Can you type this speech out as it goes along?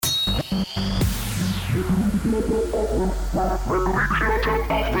Release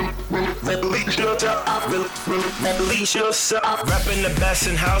yourself. Rapping the best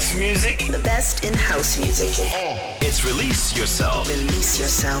in house music. The best in house music. It's Release Yourself. Release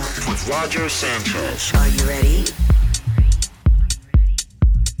yourself. With Radr Sanchez. Are you ready?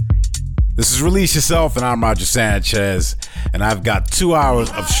 This is Release Yourself, and I'm Radr Sanchez, and I've got 2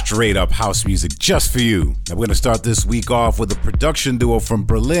 hours of straight up house music just for you. Now, we're going to start this week off with a production duo from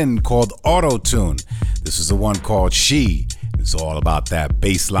Berlin called Autotune. This is the one called She. It's all about that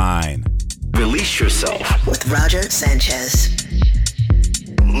bass line. Release Yourself with Radr Sanchez.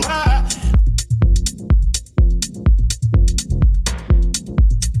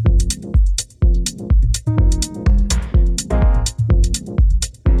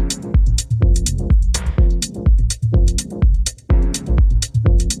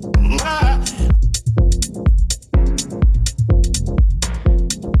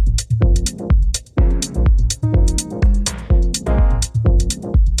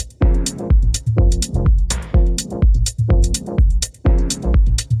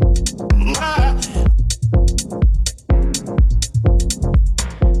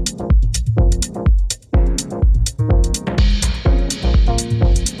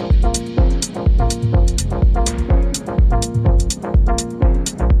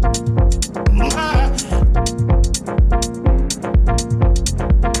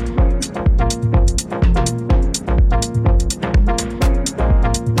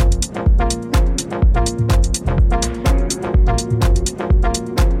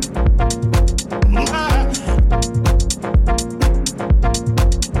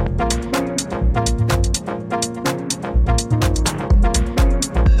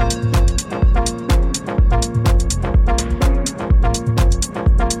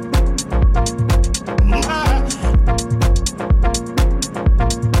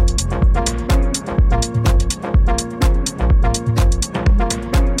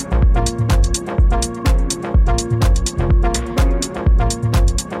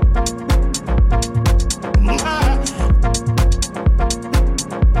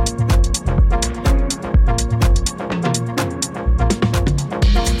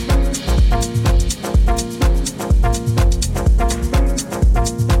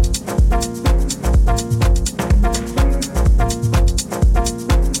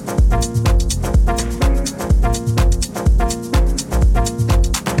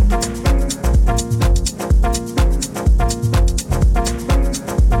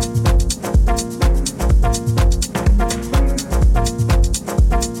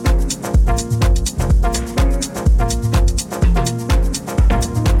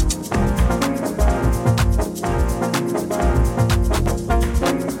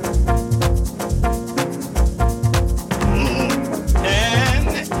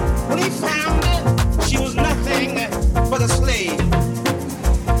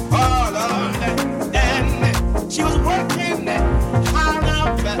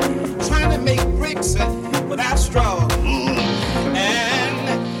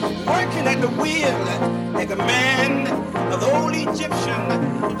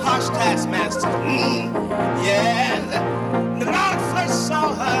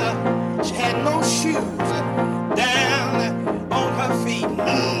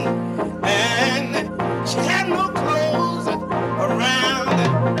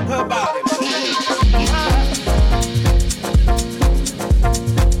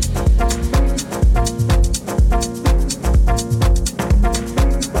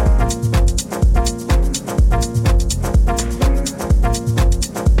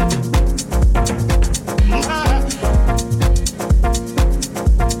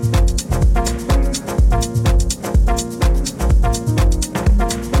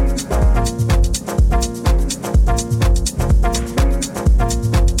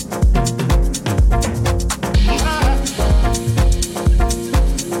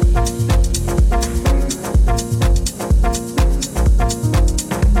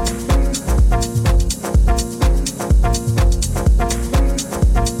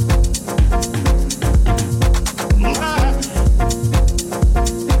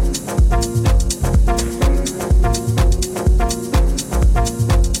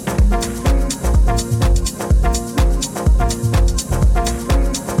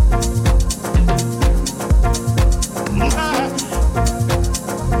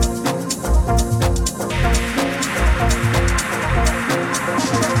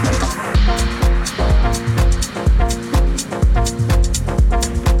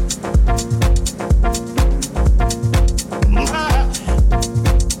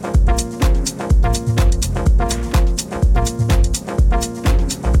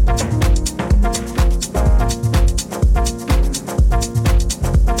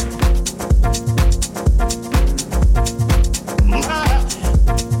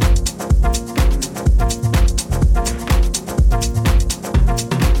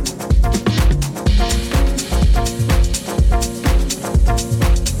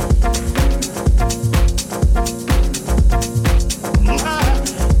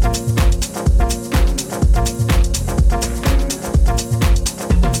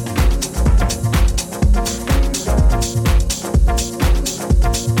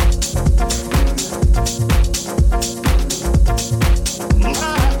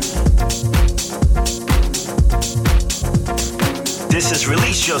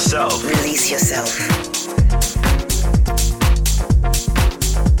 Release yourself. Release yourself.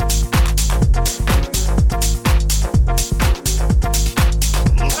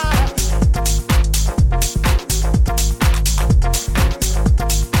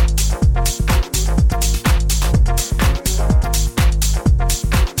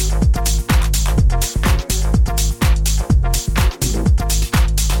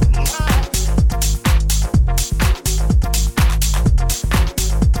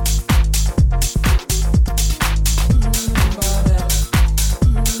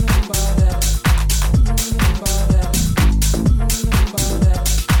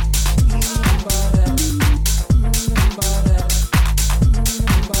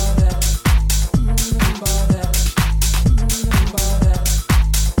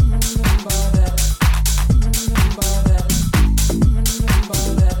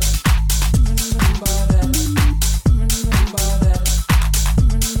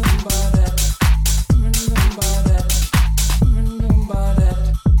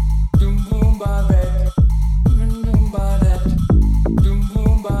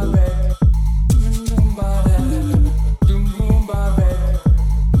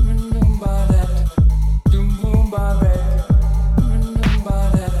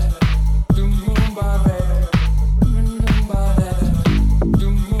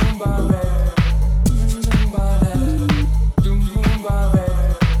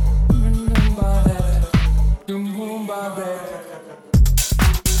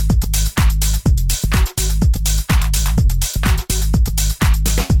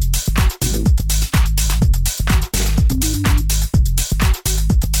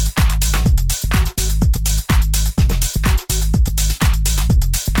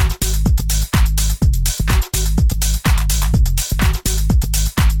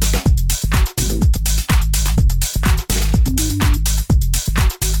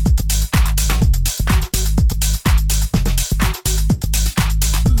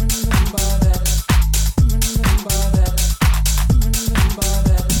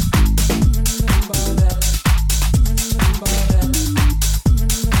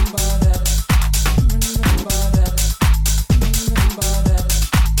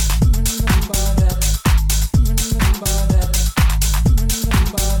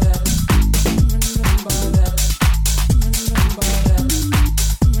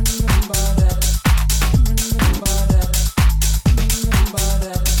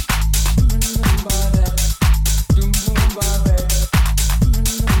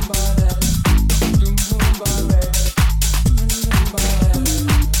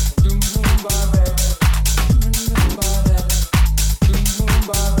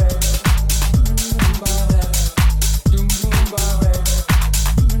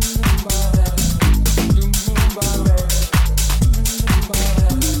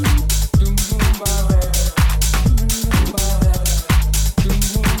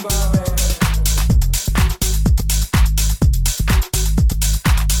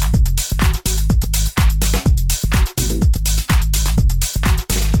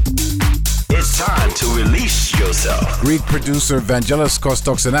 Greek producer Vangelis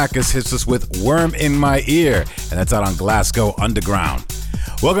Kostoxenakis hits us with Worm in My Ear, and that's out on Glasgow Underground.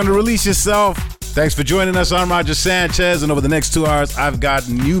 Welcome to Release Yourself. Thanks for joining us. I'm Roger Sanchez, and over the next 2 hours, I've got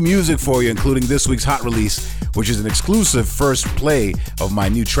new music for you, including this week's hot release, which is an exclusive first play of my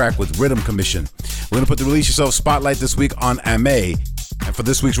new track with Riddim Commission. We're going to put the Release Yourself spotlight this week on Ame. And for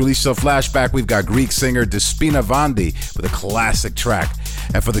this week's Release Yourself flashback, we've got Greek singer Despina Vandi with a classic track.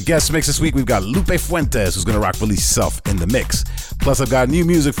 And for the guest mix this week, we've got Lupe Fuentes, who's going to rock Release Yourself in the mix. Plus, I've got new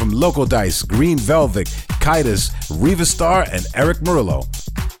music from Loco Dice, Green Velvet, Kydus, Riva Starr, and Eric Murillo.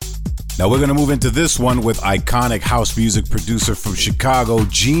 Now we're going to move into this one with iconic house music producer from Chicago,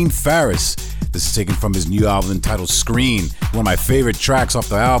 Gene Farris. This is taken from his new album entitled Screen. One of my favorite tracks off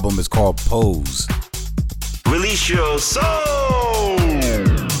the album is called Pose. Release your soul!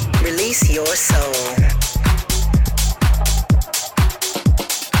 Release your soul.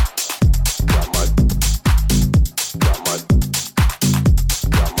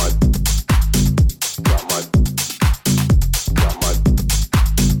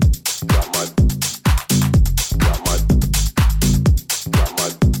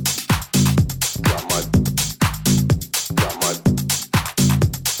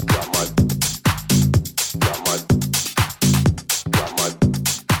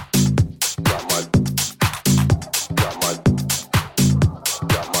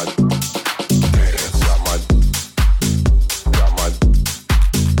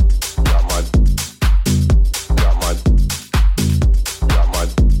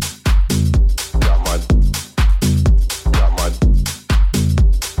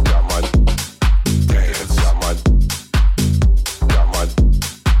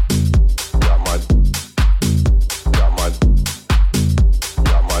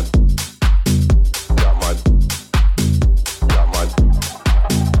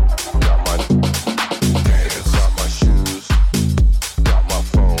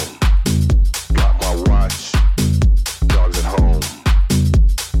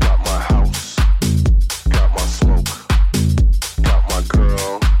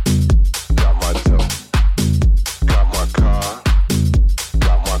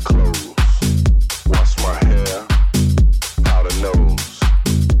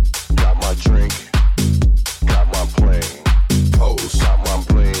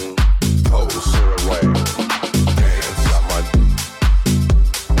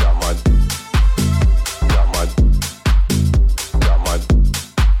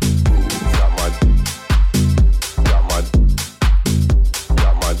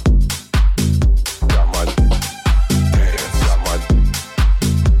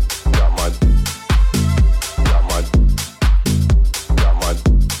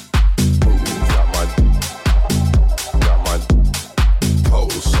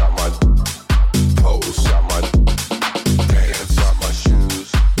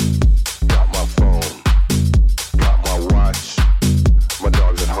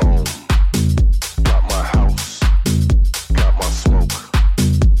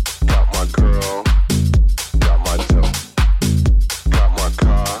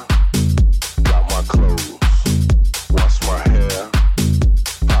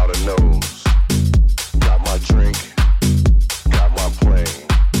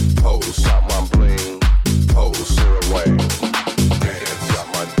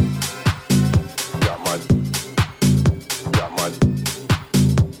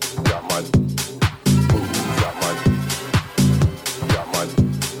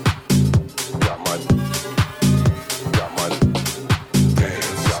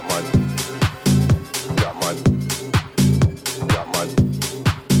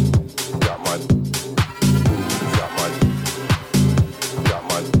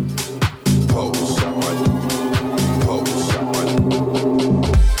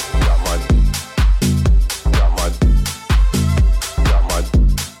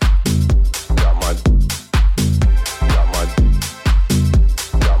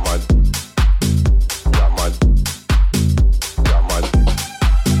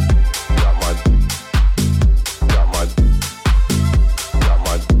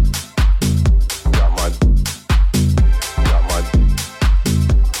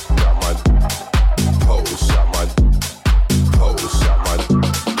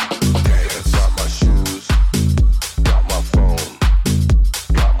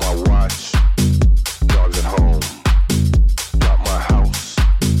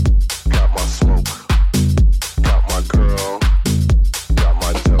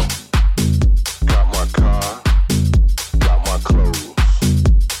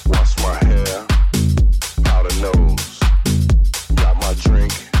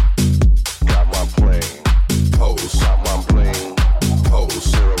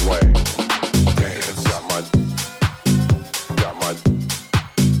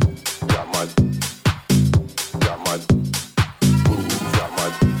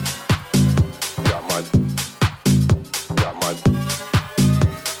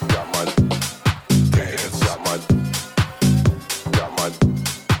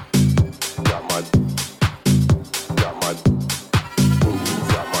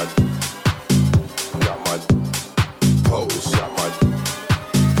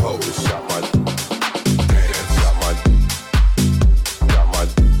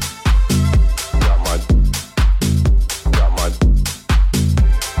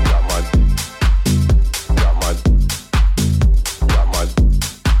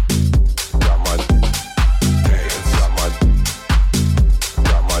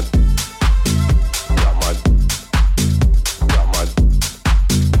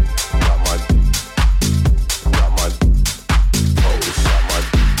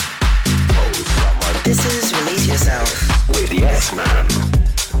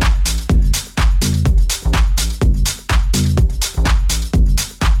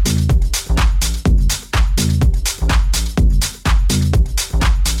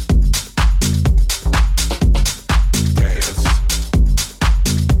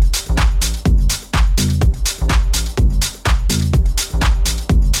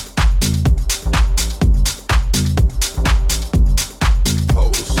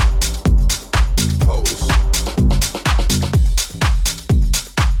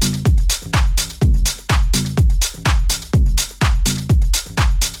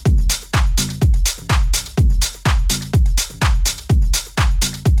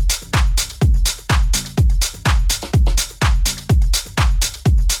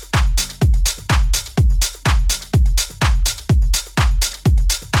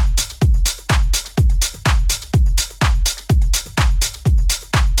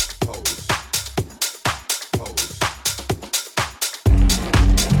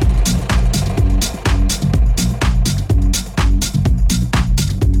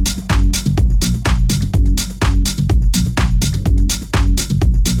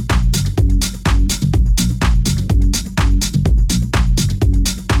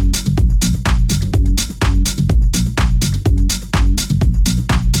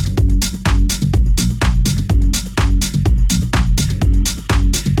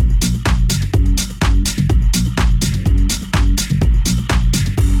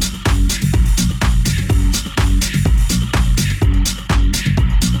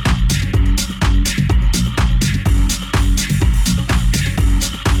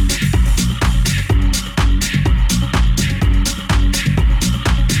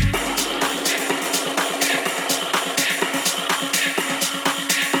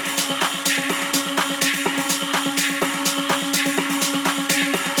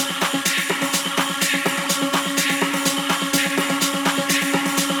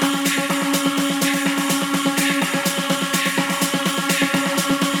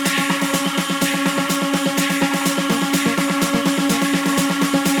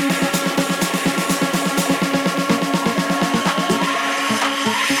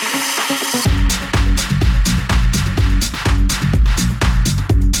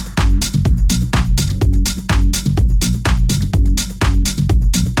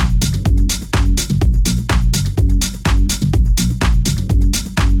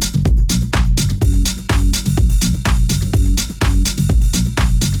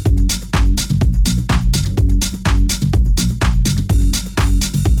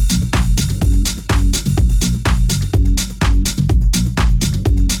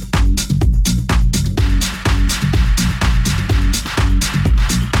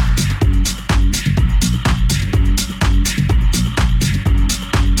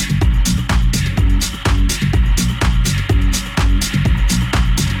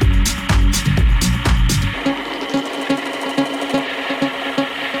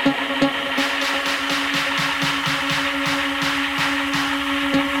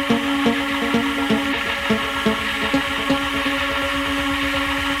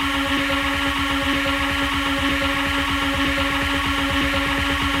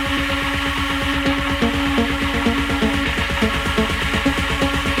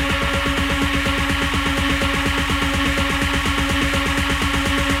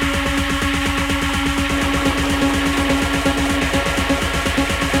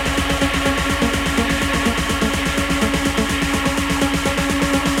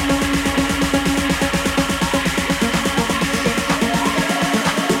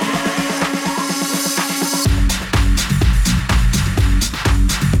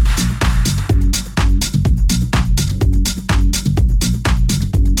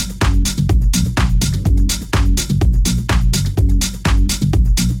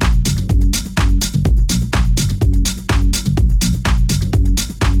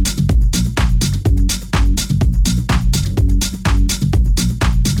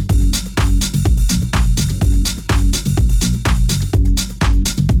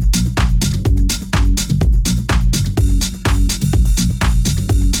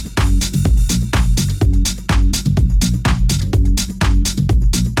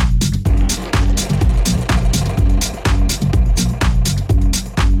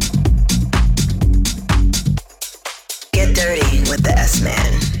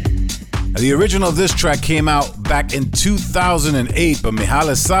 The original of this track came out back in 2008, but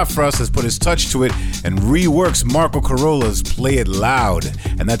Mihalis Safras has put his touch to it and reworks Marco Carola's Play It Loud,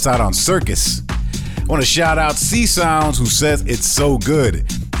 and that's out on Circus. I want to shout out C Sounds, who says it's so good.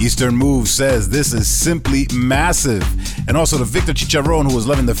 Eastern Move says this is simply massive. And also to Victor Chicharron, who was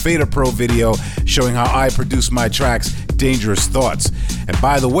loving the Fader Pro video showing how I produce my tracks, Dangerous Thoughts. And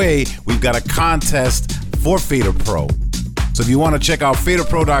by the way, we've got a contest for Fader Pro. So if you want to check out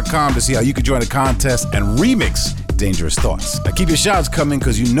faderpro.com to see how you can join the contest and remix Dangerous Thoughts. Now keep your shouts coming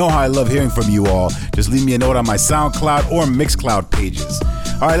because you know how I love hearing from you all. Just leave me a note on my SoundCloud or Mixcloud pages.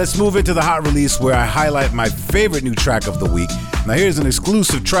 All right, let's move into the hot release where I highlight my favorite new track of the week. Now here's an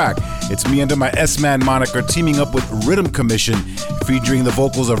exclusive track. It's me under my S-Man moniker teaming up with Riddim Commission featuring the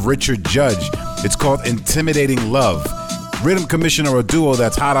vocals of Richard Judge. It's called Intimidating Love. Riddim Commission are a duo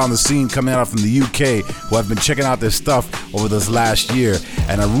that's hot on the scene coming out from the UK, who I've been checking out their stuff over this last year,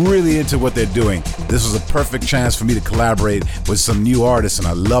 and I'm really into what they're doing. This was a perfect chance for me to collaborate with some new artists, and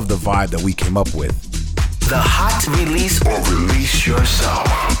I love the vibe that we came up with. The hot release or release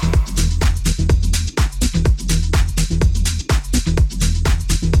yourself.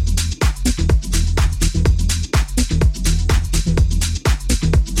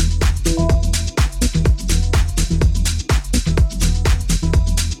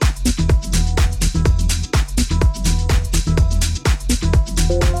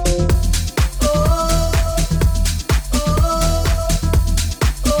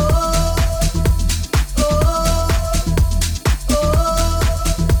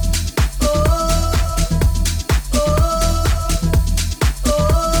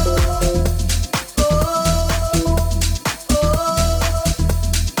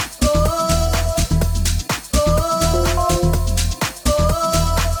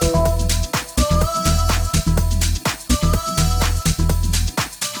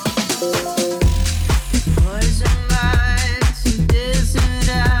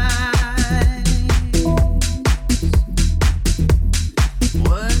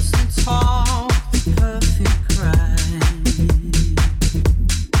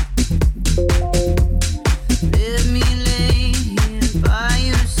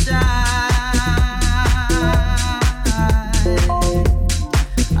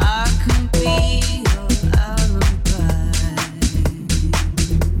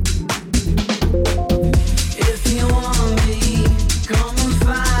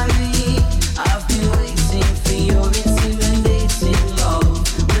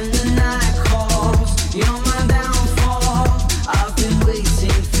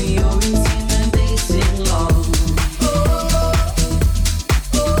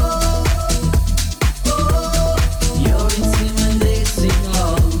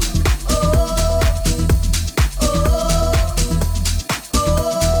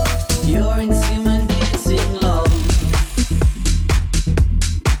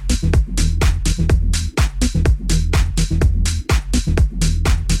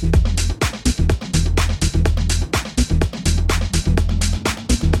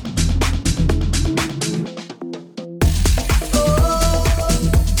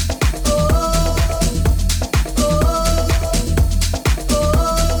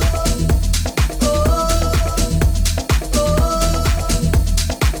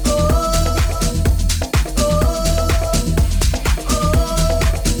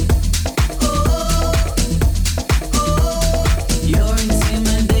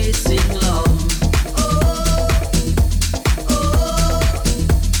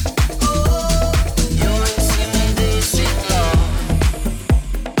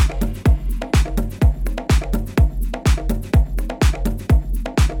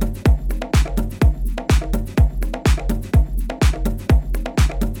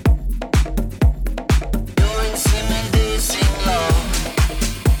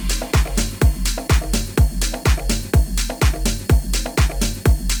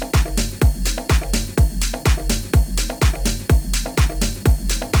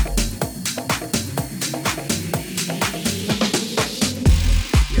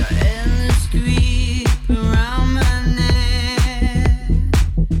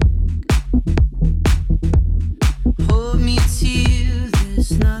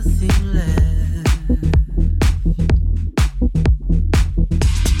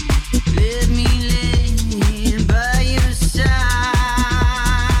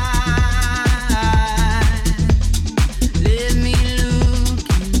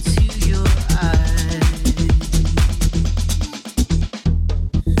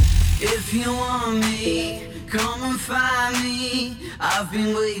 I've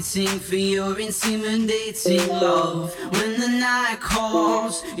been waiting for your intimidating love. When the night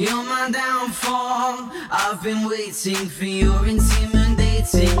calls, you're my downfall. I've been waiting for your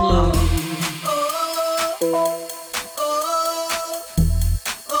intimidating love. Oh, oh,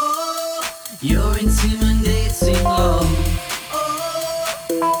 oh, your intimidating love.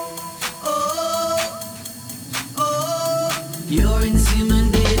 You're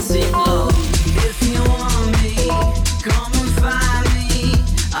intimidating love. If you want me, come and find me.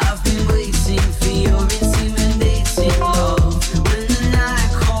 I've been waiting for your intimidating love. When the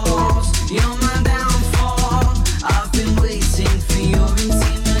night calls, you're my downfall. I've been waiting for your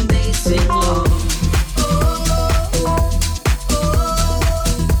intimidating love.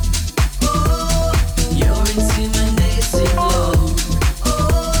 Your intimidating love.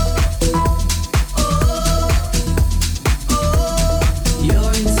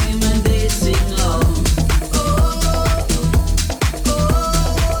 Your intimidating love.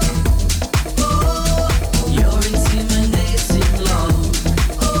 Your intimidating love.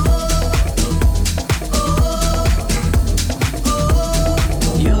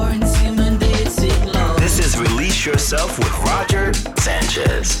 Your intimidating love. This is Release Yourself with Radr,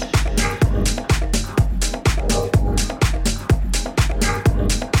 Sanchez.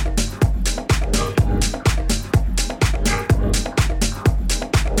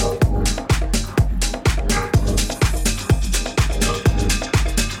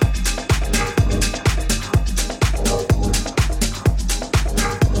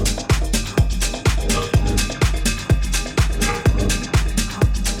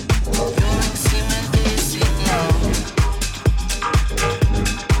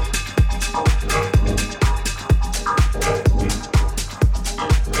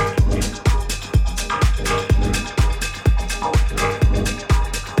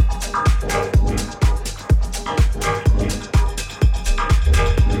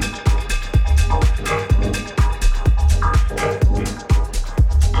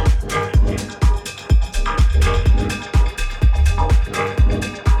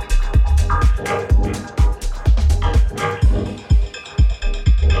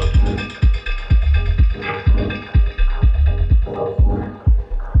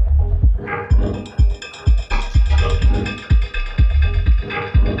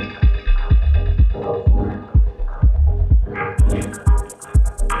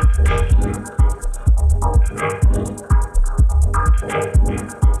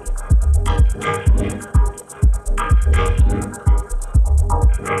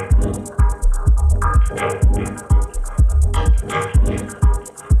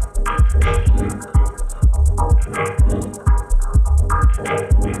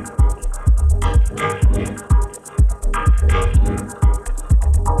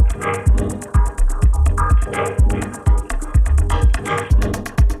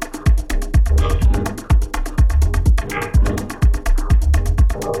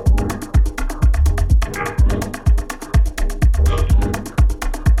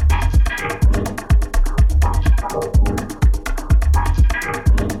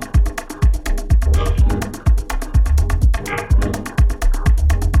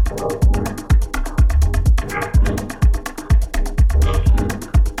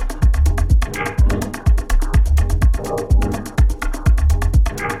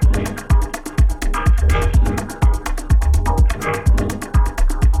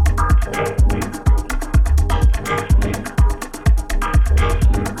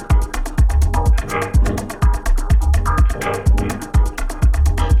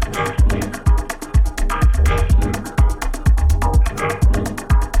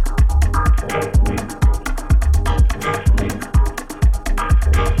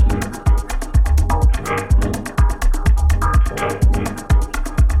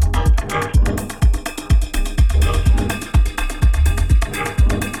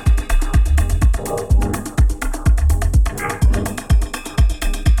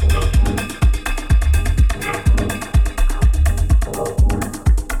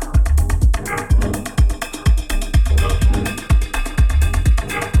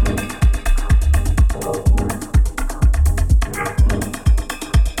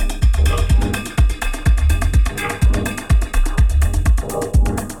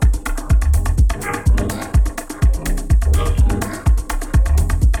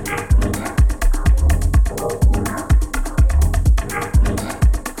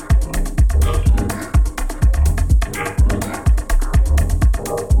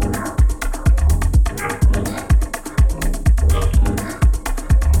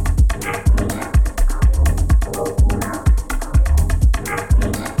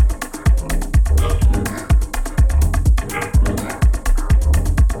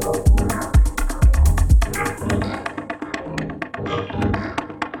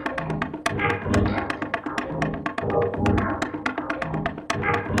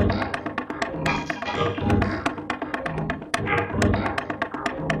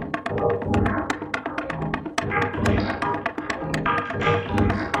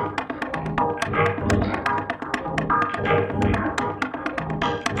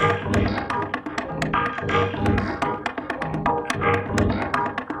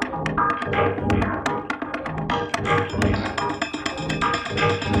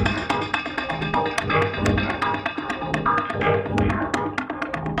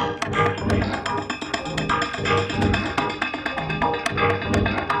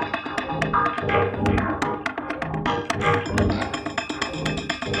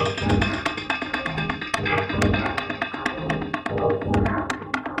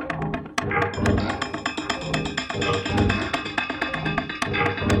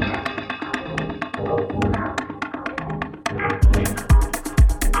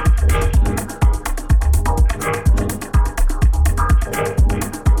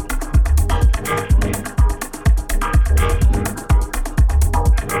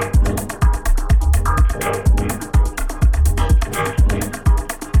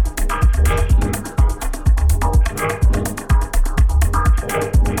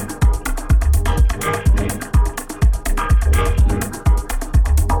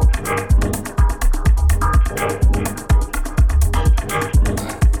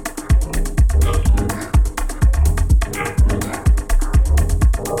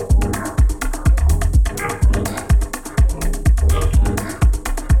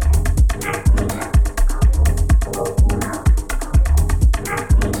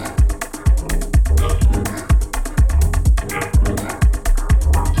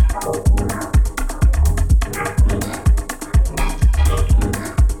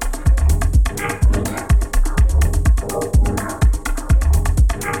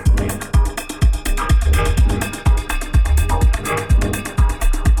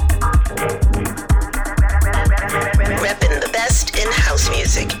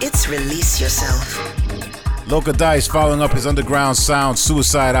 Loco Dice following up his underground sound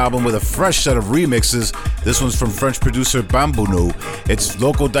Suicide album with a fresh set of remixes. This one's from French producer Bambounou. It's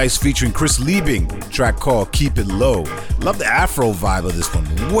Loco Dice featuring Chris Liebing, track called Keep It Low. Love the Afro vibe of this one,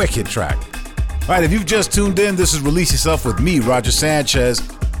 wicked track. Alright, if you've just tuned in, this is Release Yourself with me, Roger Sanchez.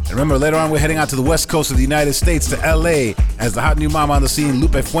 And remember, later on we're heading out to the west coast of the United States to LA as the hot new mama on the scene,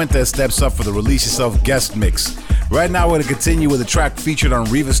 Lupe Fuentes, steps up for the Release Yourself guest mix. Right now we're going to continue with a track featured on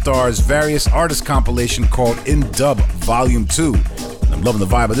Riva Starr's various artist compilation called In Dub Volume 2. And I'm loving the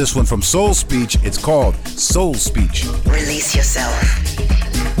vibe of this one from Soul Speech. It's called Soul Speech. Release yourself.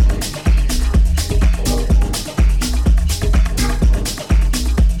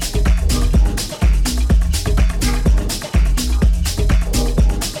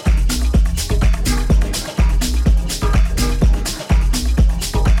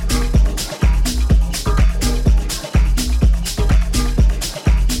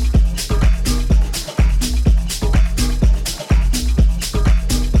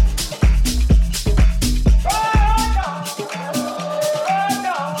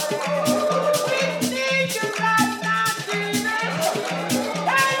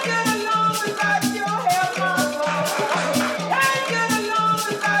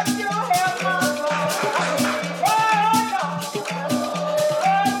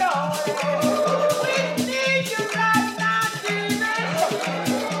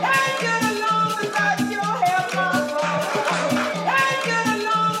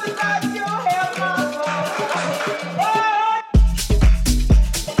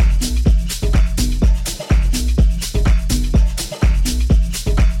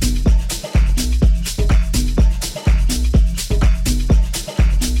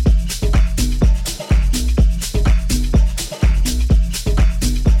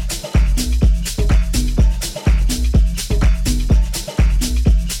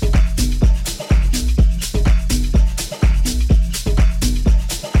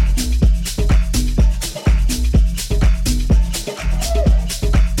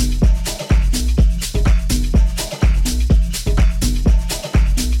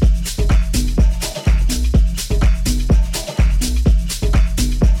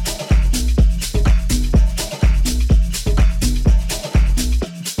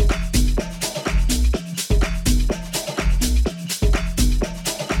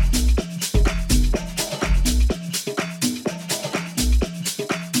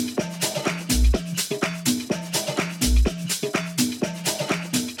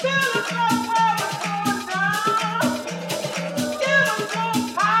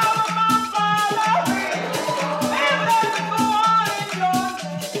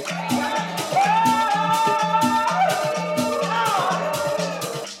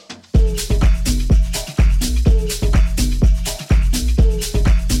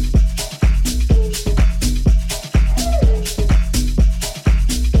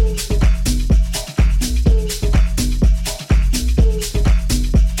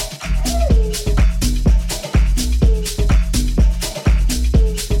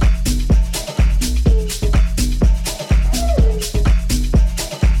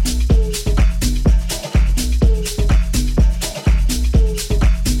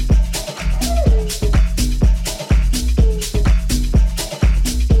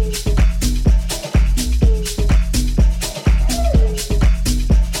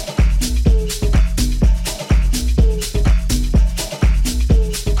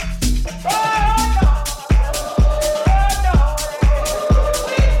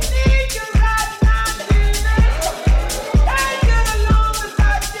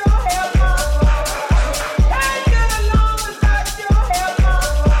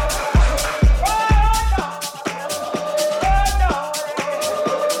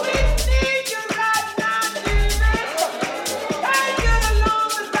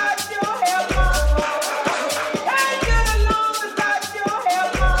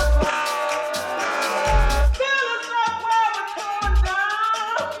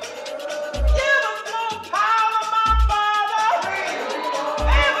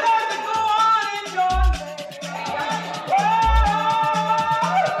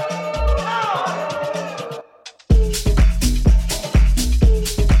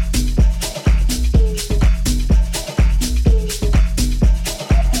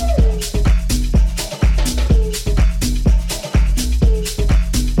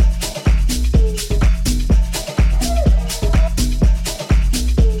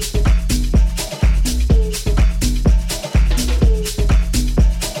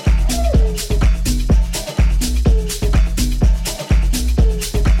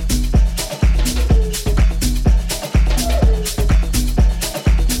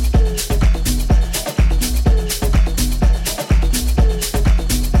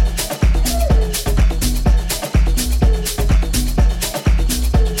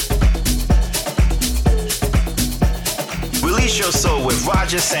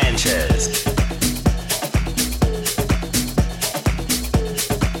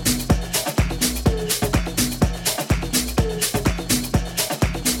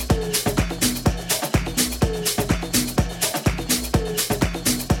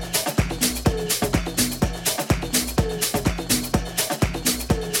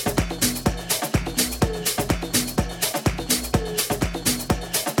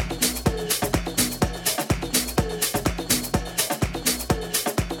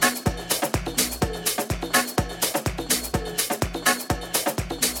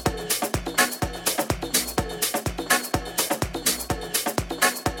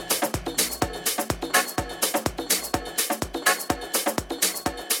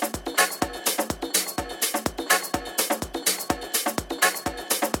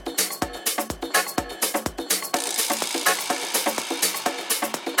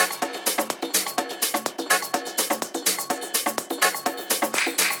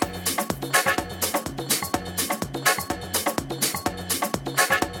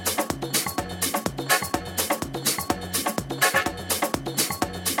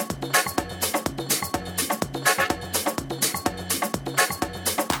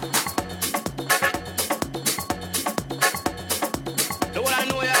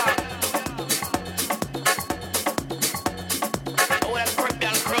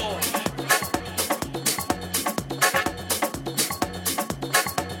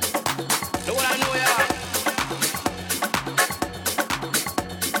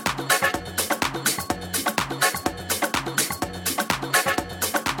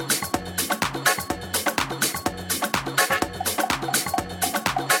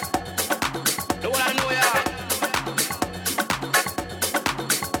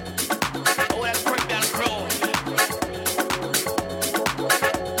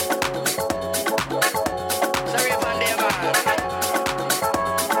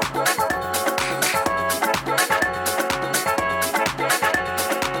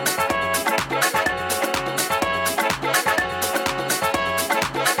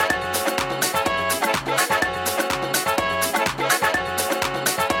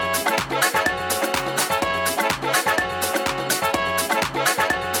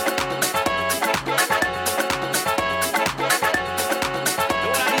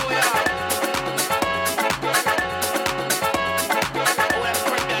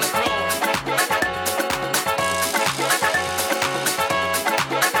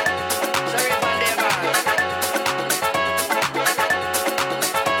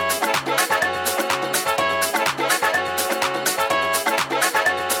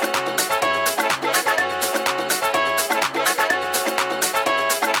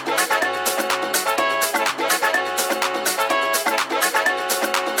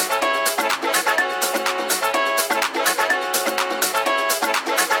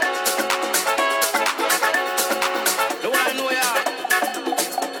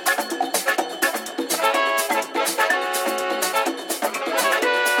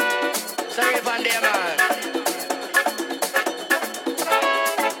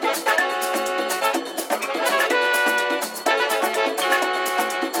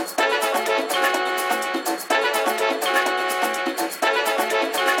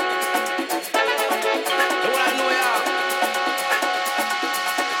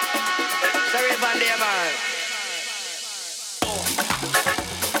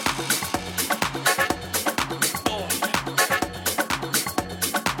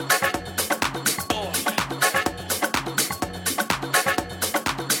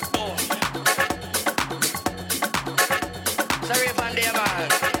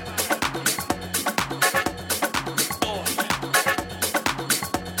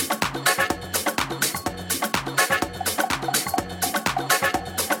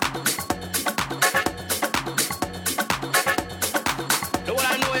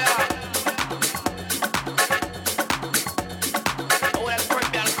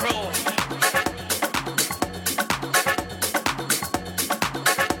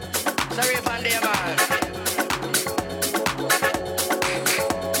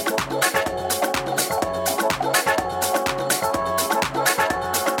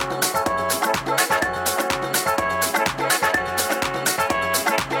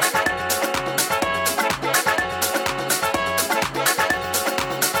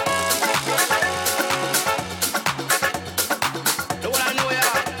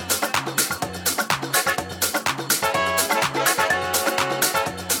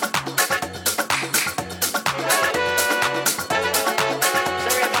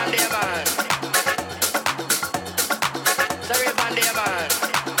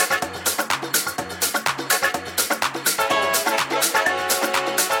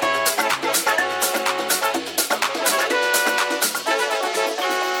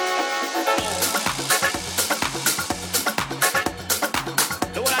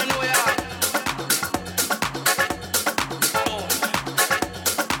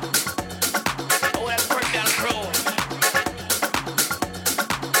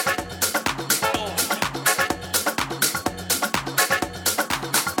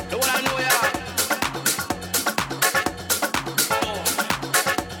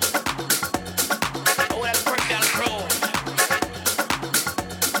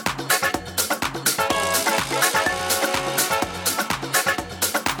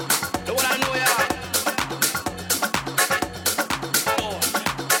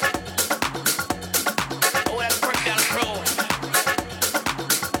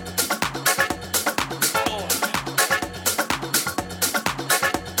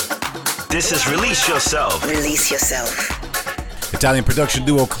 This is Release Yourself. Release yourself. Italian production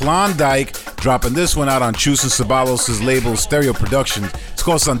duo Klondique dropping this one out on Chus and Ceballos' label Stereo Productions. It's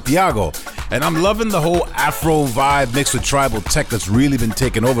called Santiago. And I'm loving the whole Afro vibe mixed with tribal tech that's really been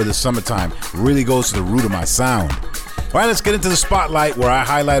taking over this summertime. It really goes to the root of my sound. All right, let's get into the spotlight where I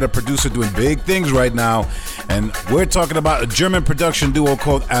highlight a producer doing big things right now. And we're talking about a German production duo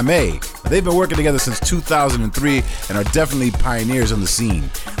called Ame. They've been working together since 2003 and are definitely pioneers on the scene.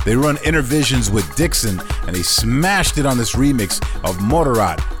 They run Intervisions with Dixon and they smashed it on this remix of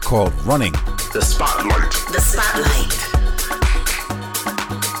Moderat called Running. The Spotlight. The spotlight.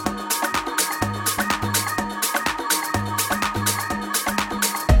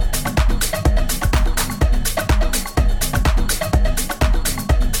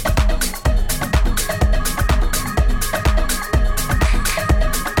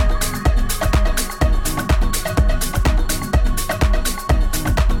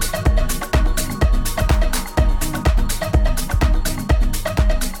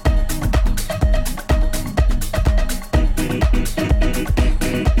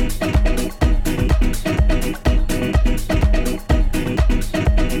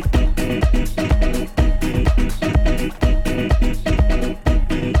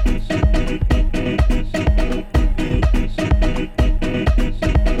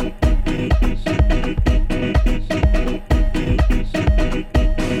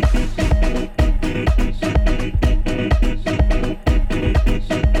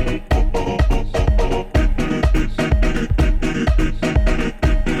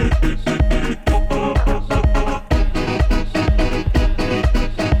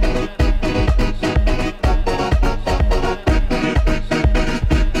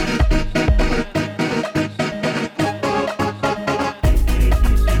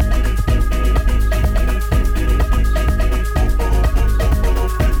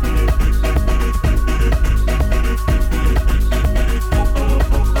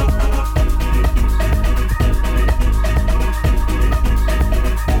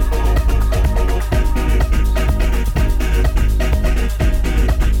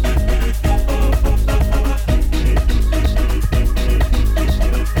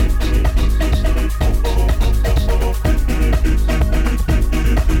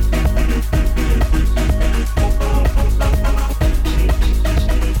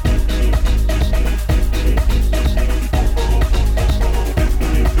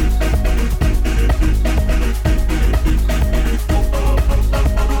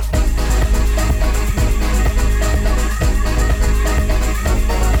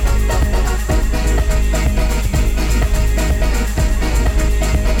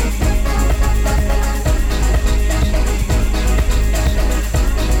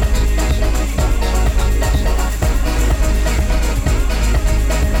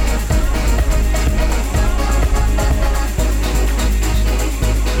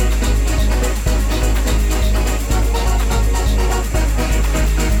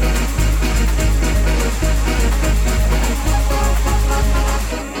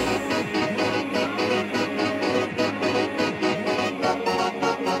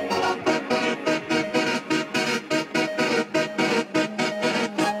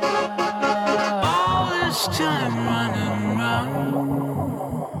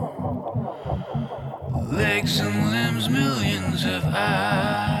 Legs and limbs, millions of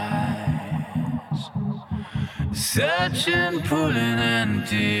eyes, searching, pulling and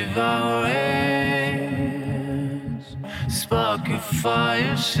devouring. Spark of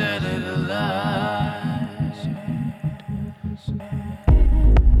fire, set it alight.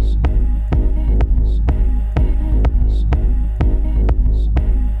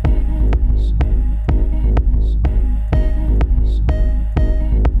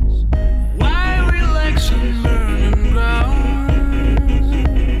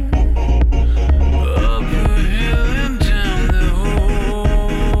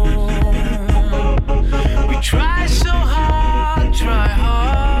 Try so hard, try hard.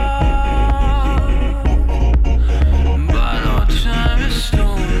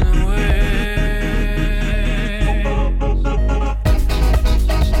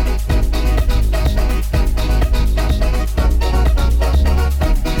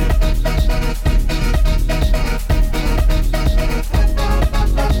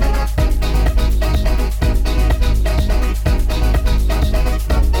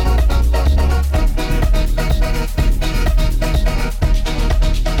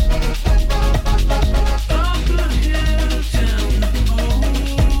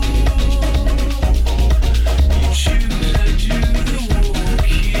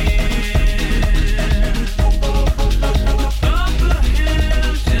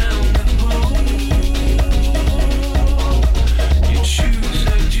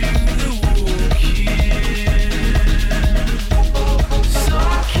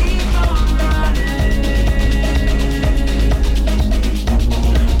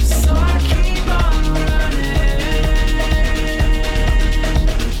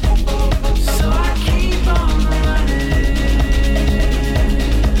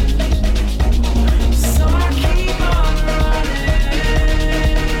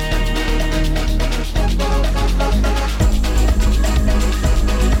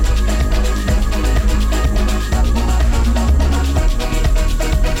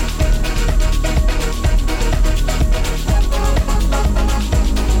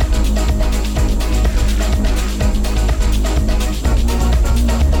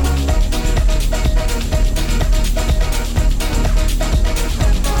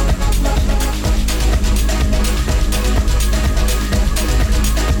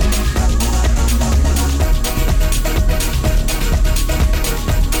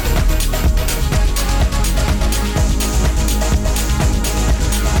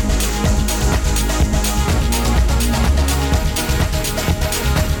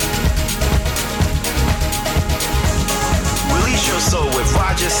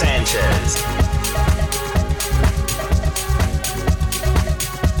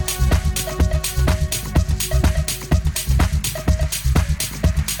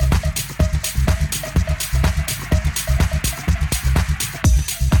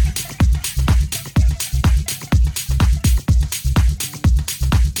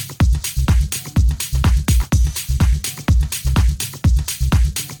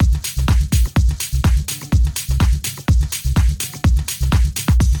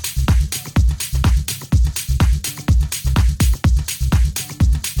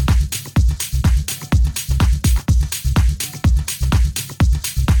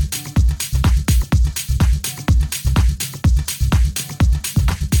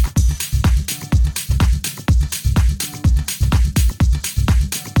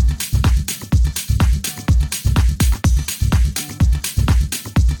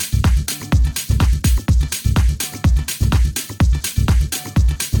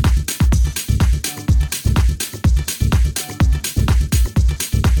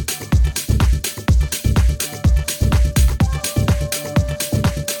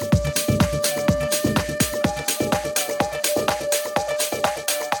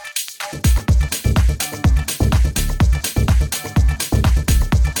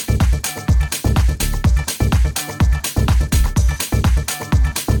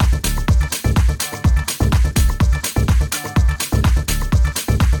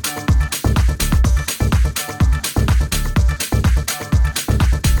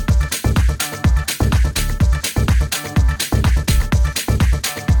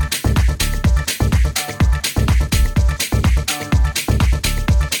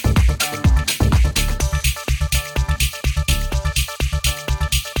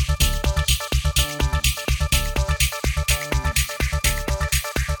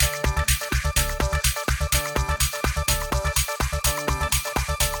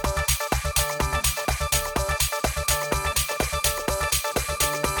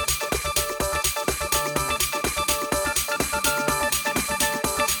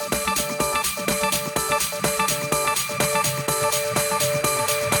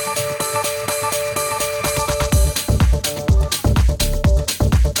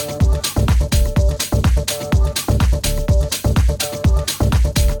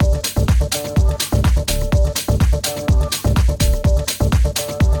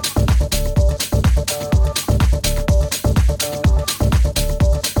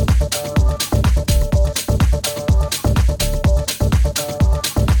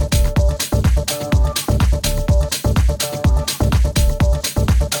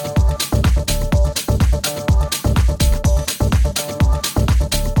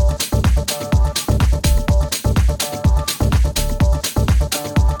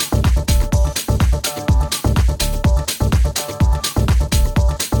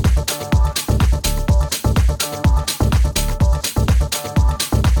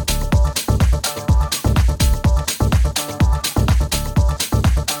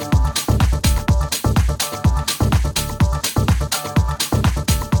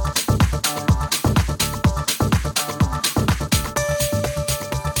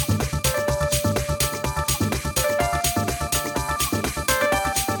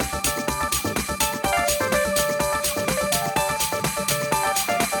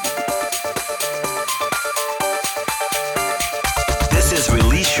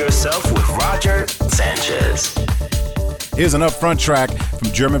 Radr, Sanchez. Here's an upfront track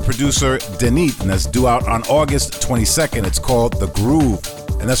from German producer Denite, and that's due out on August 22nd. It's called The Groove,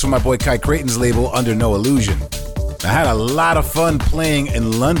 and that's from my boy Kai Creighton's label Under No Illusion. I had a lot of fun playing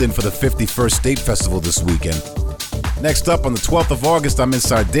in London for the 51st State Festival this weekend. Next up, on the 12th of August, I'm in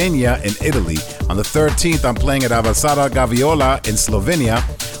Sardinia in Italy. On the 13th, I'm playing at Avanzada Gaviola in Slovenia.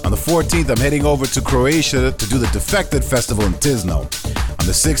 On the 14th, I'm heading over to Croatia to do the Defected Festival in Tisno. On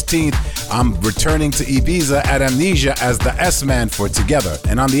the 16th, I'm returning to Ibiza at Amnesia as the S-Man for Together.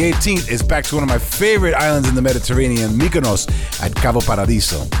 And on the 18th, it's back to one of my favorite islands in the Mediterranean, Mykonos, at Cabo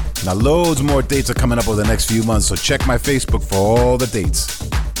Paradiso. Now, loads more dates are coming up over the next few months, so check my Facebook for all the dates.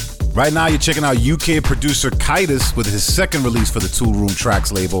 Right now, you're checking out UK producer Kydus with his second release for the Toolroom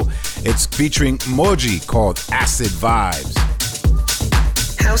Trax label. It's featuring Moji called Acid Vibes.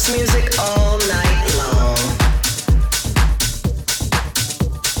 House music all night long.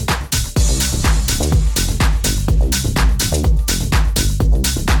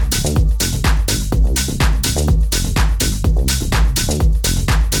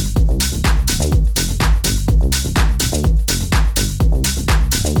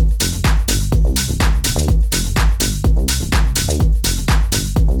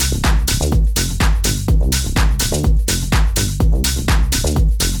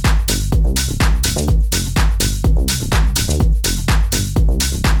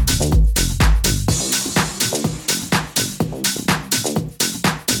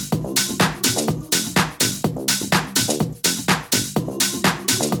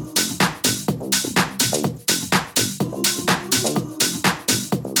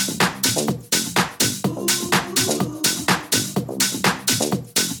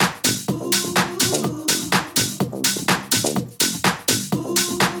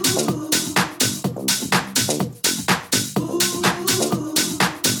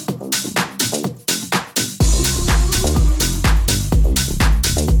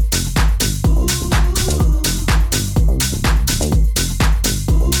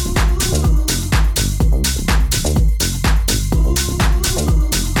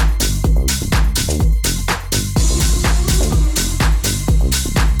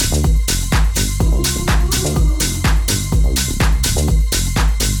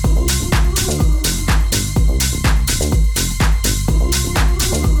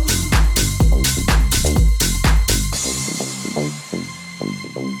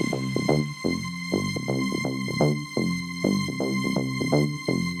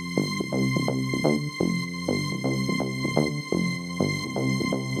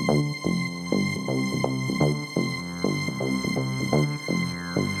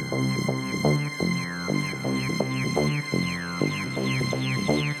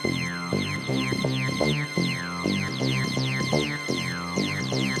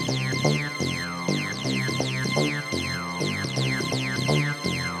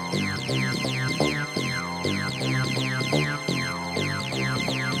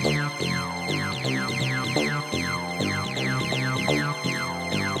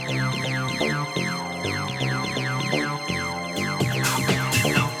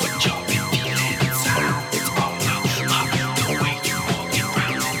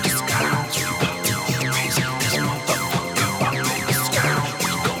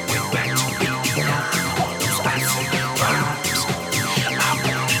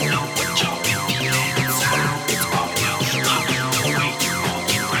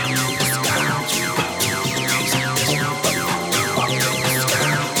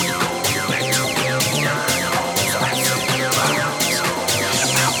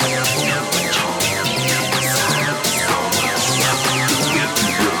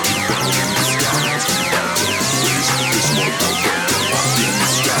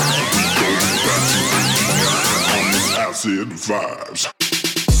 Vibes.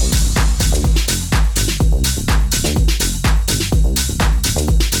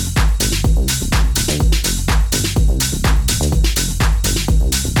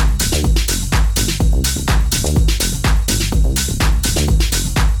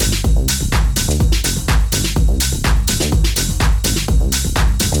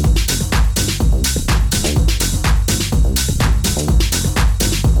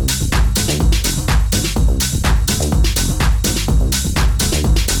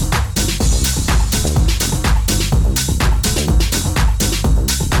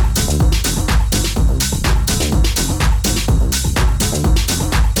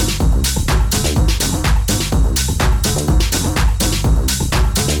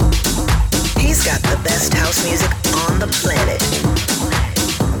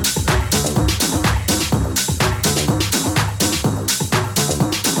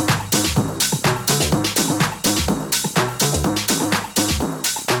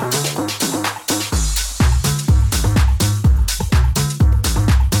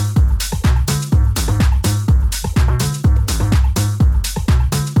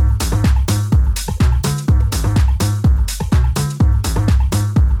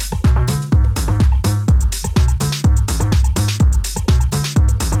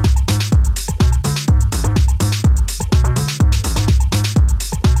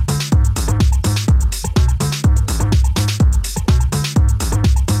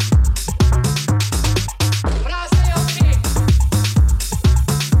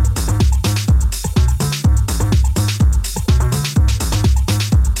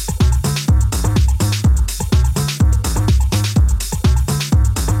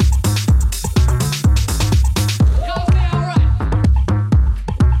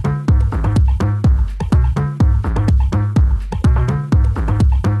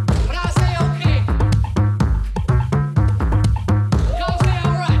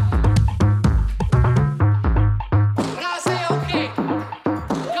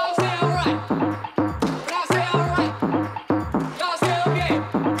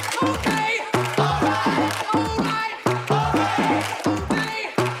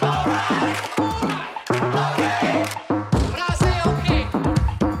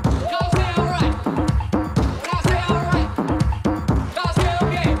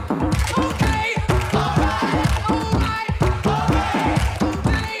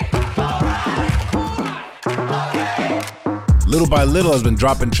 little by little has been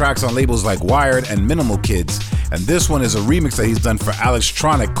dropping tracks on labels like Wired and Minimal Kids. And this one is a remix that he's done for Alex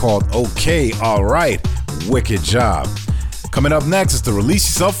Troniq called Okay, Alright. Wicked job. Coming up next is the Release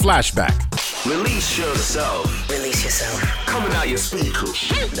Yourself Flashback. Release yourself. Release yourself. Coming out your speakers.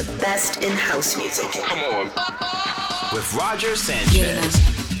 The best in house music. Come on. With Radr Sanchez.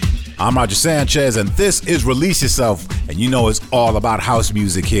 I'm Radr Sanchez, and this is Release Yourself, and you know it's all about house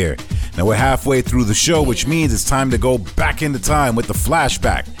music here. Now we're halfway through the show, which means it's time to go back into time with the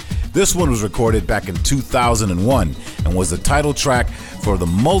flashback. This one was recorded back in 2001 and was the title track for the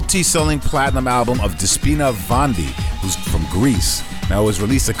multi-selling platinum album of Despina Vandi, who's from Greece. Now it was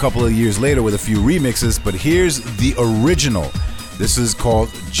released a couple of years later with a few remixes, but here's the original. This is called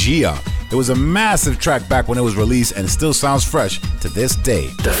Gia. It was a massive track back when it was released and still sounds fresh to this day.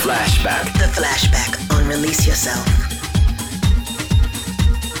 The flashback. The flashback on Release Yourself.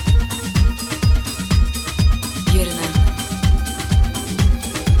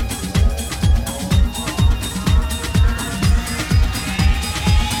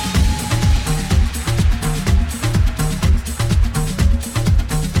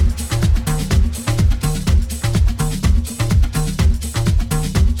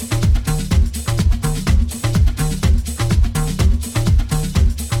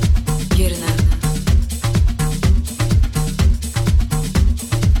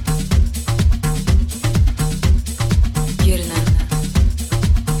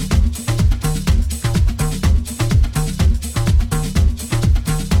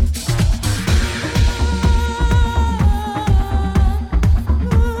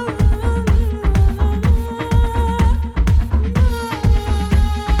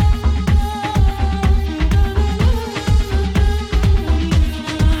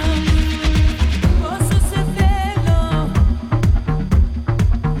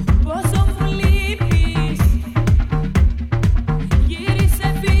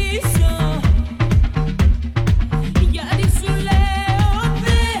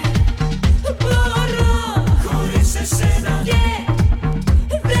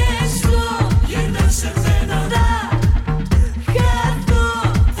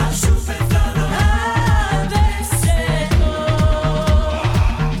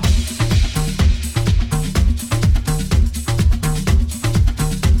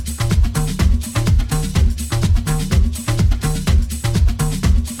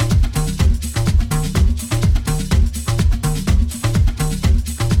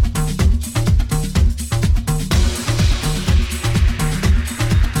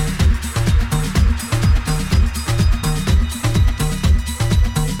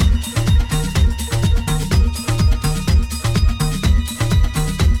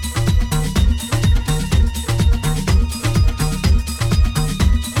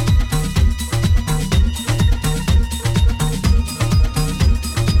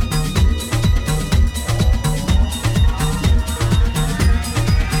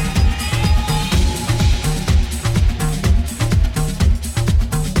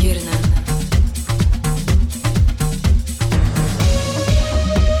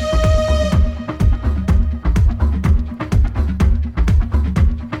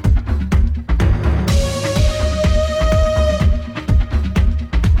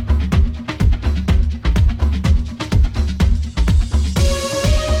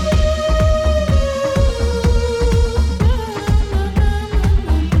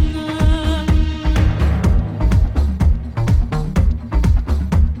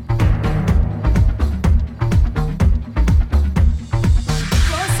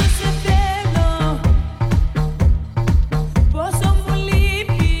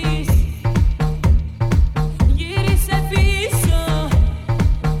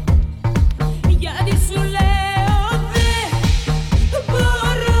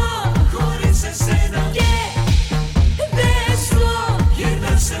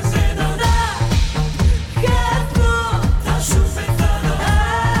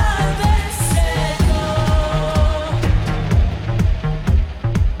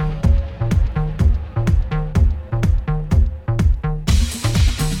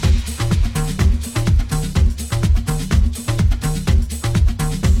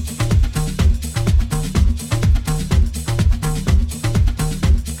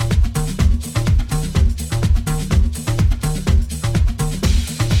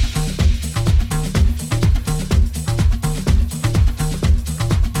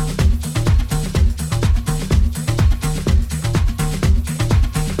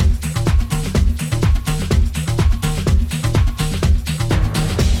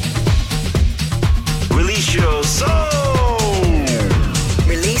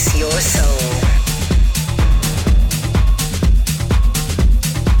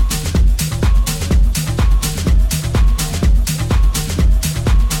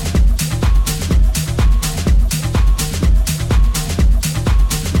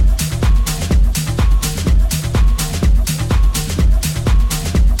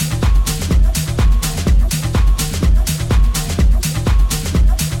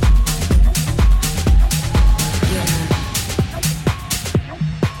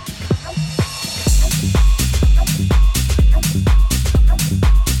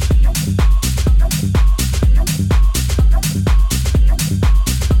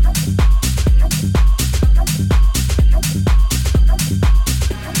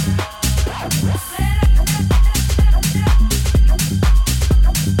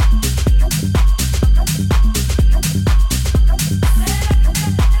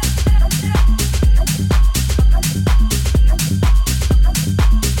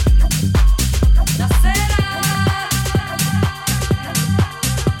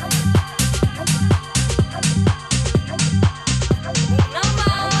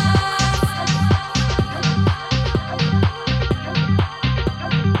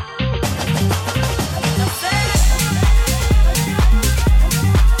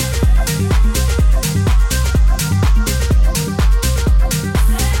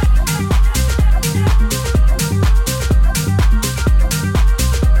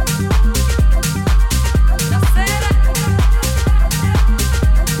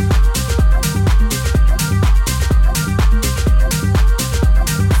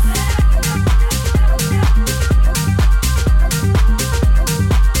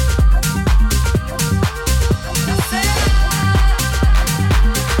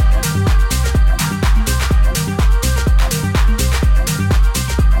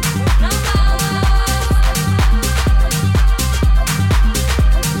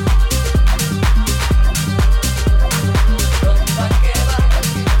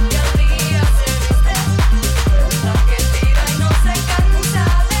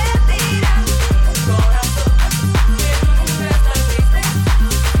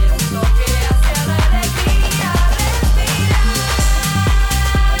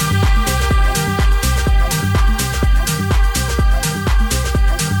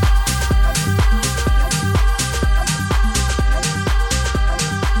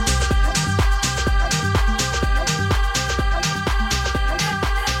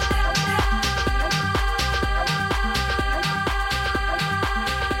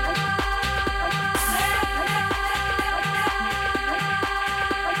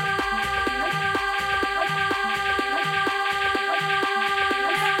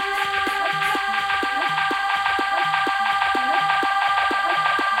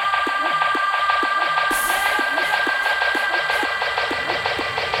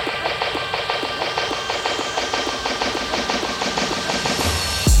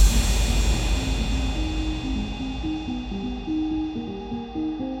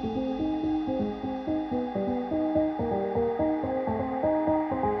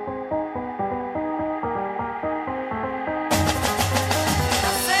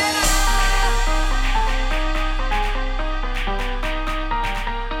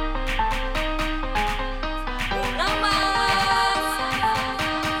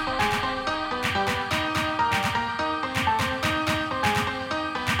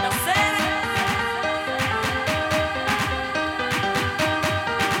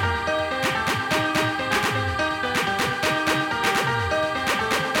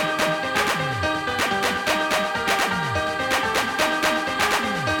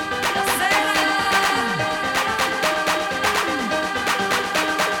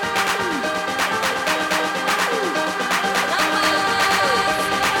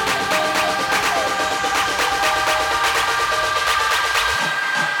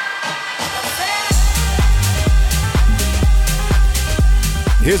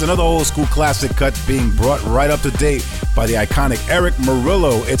 Here's another old school classic cut being brought right up to date by the iconic Eric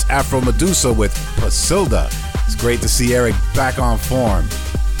Murillo. It's Afro Medusa with Pasilda. It's great to see Eric back on form.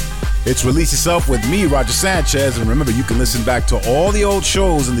 It's Release Yourself with me, Roger Sanchez, and remember you can listen back to all the old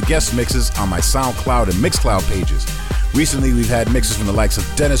shows and the guest mixes on my SoundCloud and Mixcloud pages. Recently we've had mixes from the likes of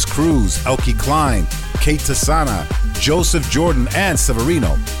Dennis Cruz, Elkie Klein, Kate Tasana, Joseph Jordan, and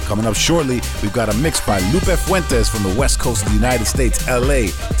Severino. Coming up shortly, we've got a mix by Lupe Fuentes from the west coast of the United States,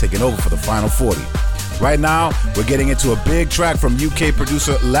 LA, taking over for the Final 40. Right now, we're getting into a big track from UK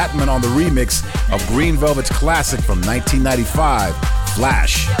producer Latman on the remix of Green Velvet's classic from 1995,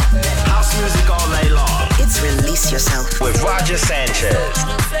 Flash. House music all night long. It's Release Yourself With Roger Sanchez.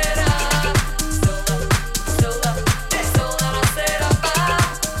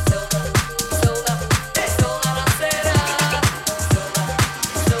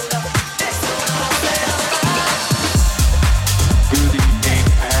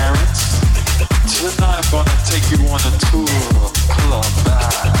 You on a tour of Club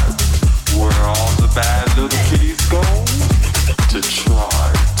Bad, where all the bad little kitties go to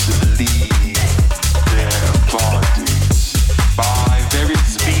try to leave their bodies by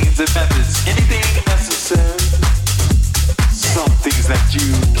various means and methods. Anything necessary, some things that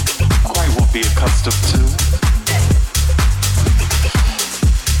you quite won't be accustomed to.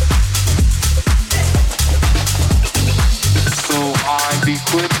 So I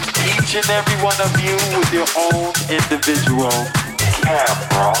bequeath each and every one of you with your own individual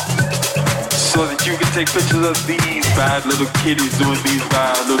camera so that you can take pictures of these bad little kitties doing these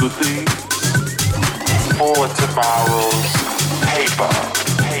bad little things for tomorrow's paper.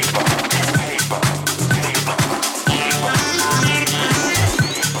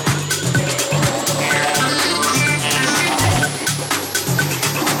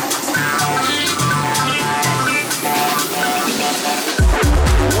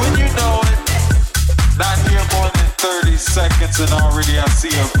 Seconds and already I see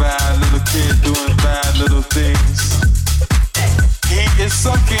a bad little kid doing bad little things. He is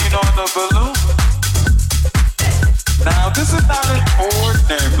sucking on a balloon. Now this is not an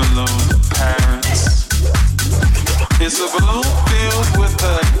ordinary balloon, parents. It's a balloon filled with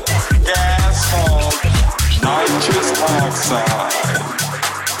a gas called nitrous oxide.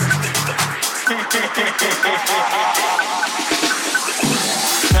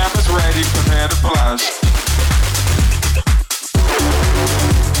 Cameras ready, prepare to flash.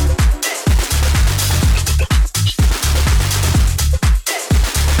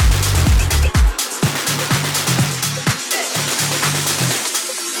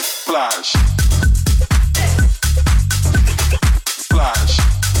 Flash. Flash.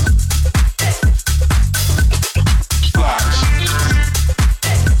 Flash.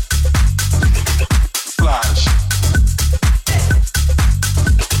 Flash.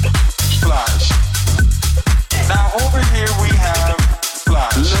 Flash. Now over here we have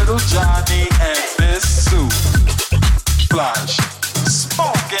Flash. Little Johnny and Miss Sue. Flash.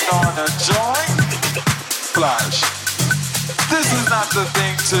 Smoking on a joint. Flash. This is not the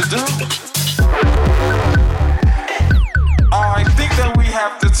thing to do. I think that we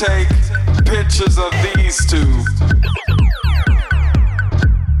have to take pictures of these two.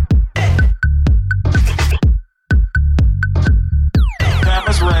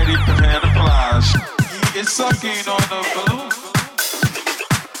 Cameras ready, prepare to flash. He is sucking on a balloon.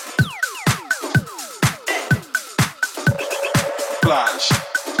 Flash.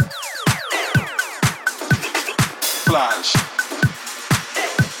 Flash.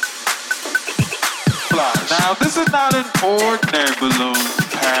 Now this is not an ordinary balloon,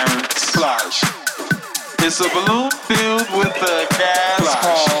 parents. Flash. It's a balloon filled with a gas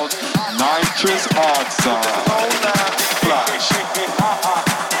called nitrous oxide. Flash.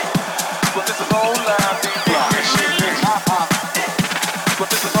 But it's an old lab. Flash.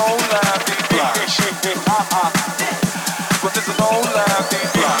 But it's an old lab. Flash. But it's an old lab. Flash. But it's an old lab.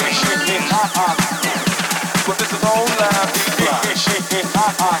 Flash.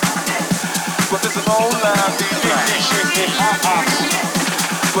 But there's an old lab flash.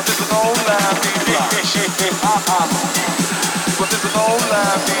 But there's an old lab flash. But there's an old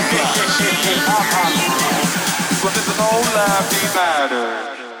lab flash. But there's an old lab matter.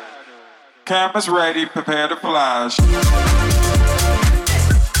 Cameras ready, prepare to flash.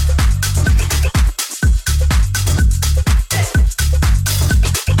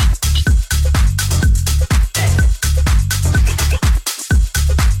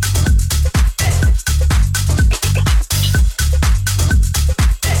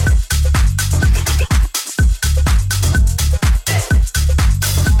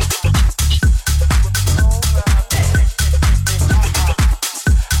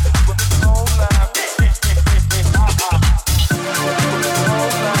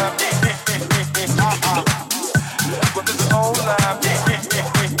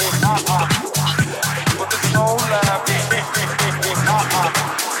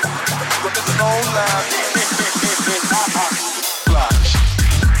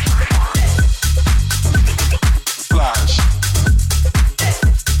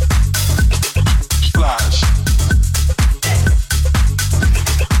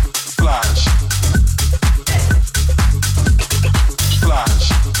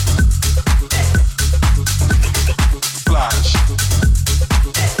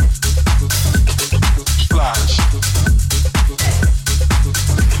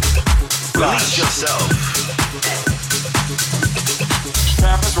 Release yourself.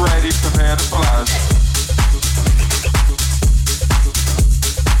 Cameras ready, prepare to flash.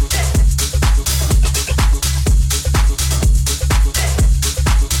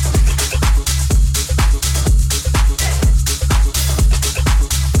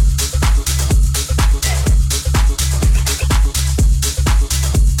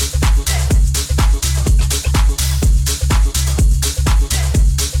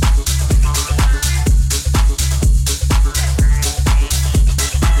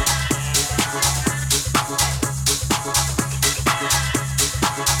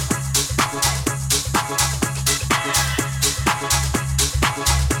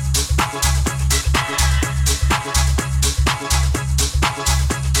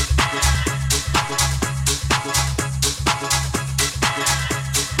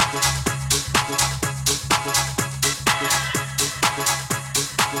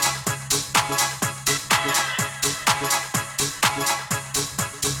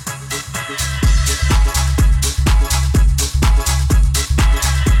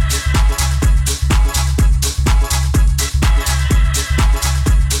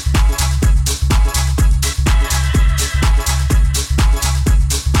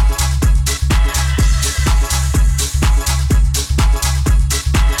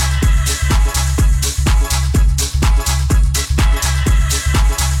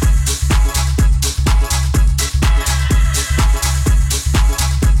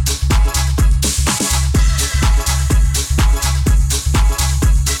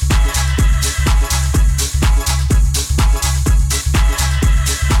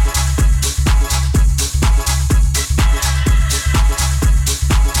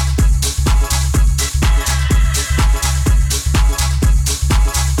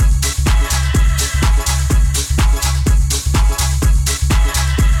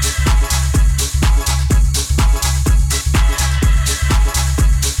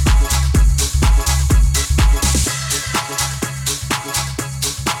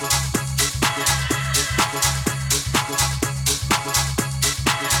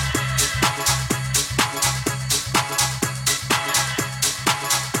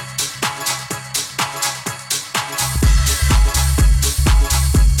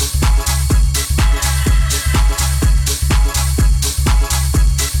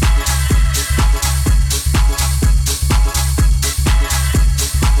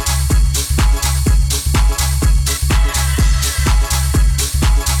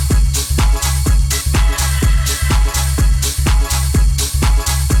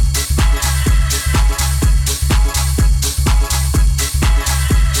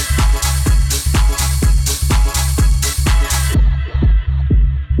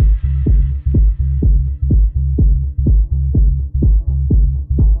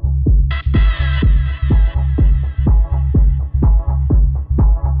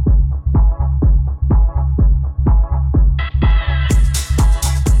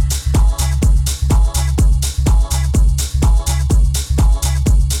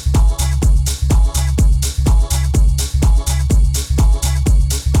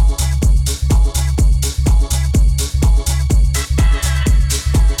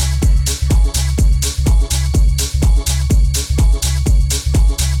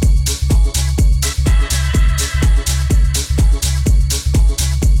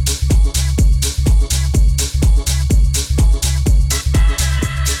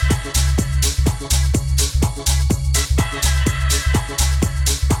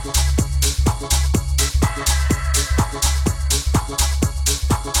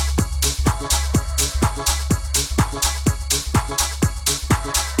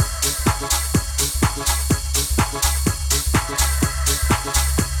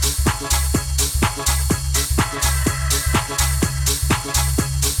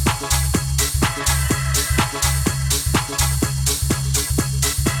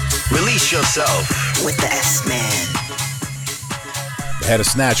 Release yourself with the S-Man. The head of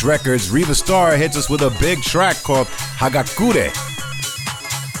Snatch Records, Riva Starr, hits us with a big track called Hagakure.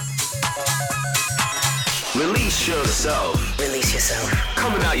 Release yourself. Release yourself.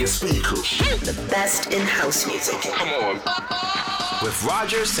 Coming out your speakers. The best in house music. Come on. With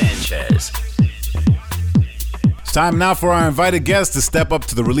Radr Sanchez. It's time now for our invited guest to step up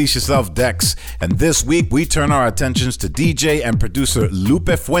to the Release Yourself decks. And this week, we turn our attentions to DJ and producer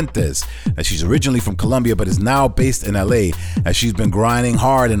Lupe Fuentes. As she's originally from Colombia, but is now based in LA, as she's been grinding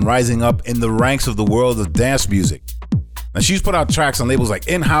hard and rising up in the ranks of the world of dance music. Now, she's put out tracks on labels like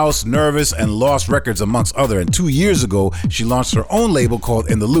In-House, Nervous, and Lost Records, amongst other. And 2 years ago, she launched her own label called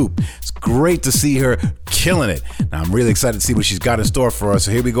In the Loop. It's great to see her killing it. Now, I'm really excited to see what she's got in store for us.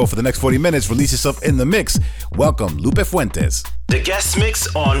 So here we go for the next 40 minutes. Release Yourself in the Mix. Welcome, Lupe Fuentes. The guest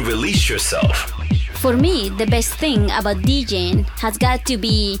mix on Release Yourself. For me, the best thing about DJing has got to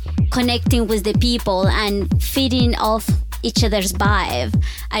be connecting with the people and feeding off each other's vibe.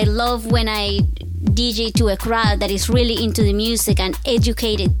 I love when I DJ to a crowd that is really into the music and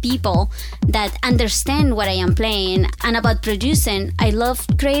educated people that understand what I am playing. And about producing, I love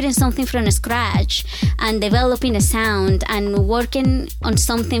creating something from scratch and developing a sound and working on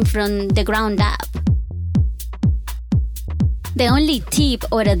something from the ground up. The only tip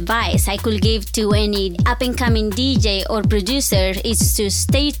or advice I could give to any up-and-coming DJ or producer is to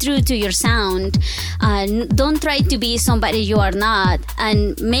stay true to your sound. Don't try to be somebody you are not,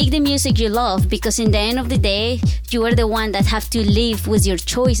 and make the music you love, because in the end of the day, you are the one that have to live with your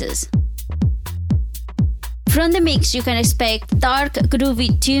choices. From the mix, you can expect dark,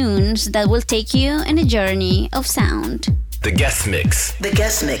 groovy tunes that will take you on a journey of sound. The guest mix. The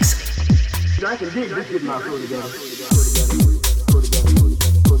guest mix. I can dig this shit my phone together.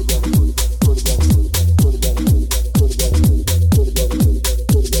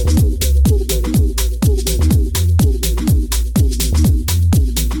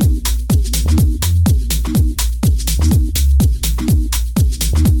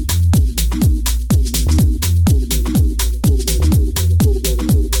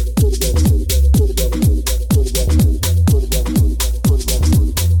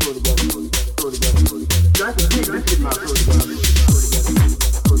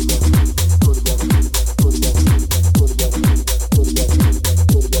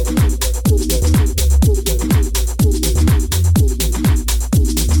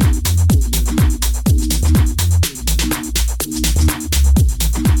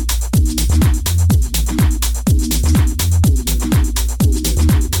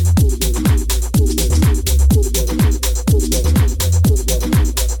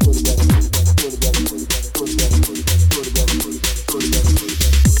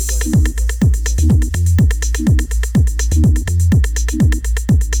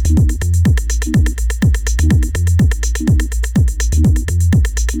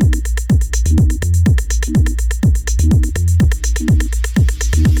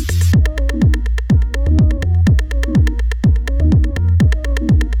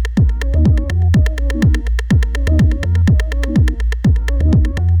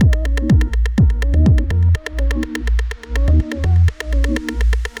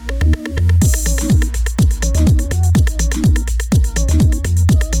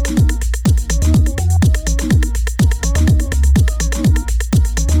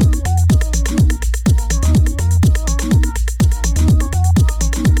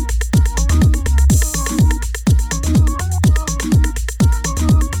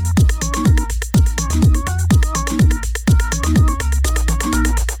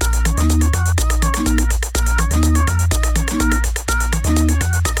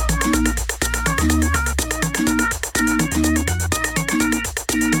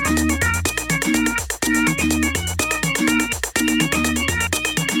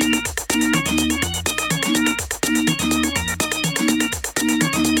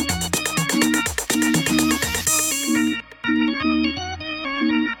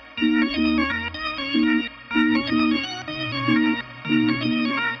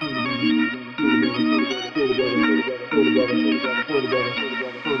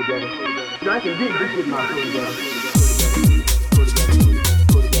 I can dig this shit my phone together.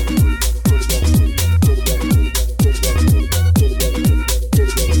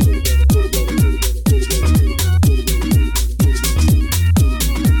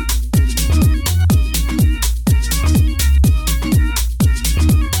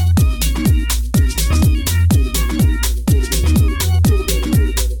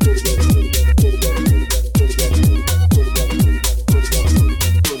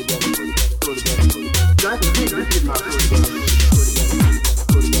 I can dig this shit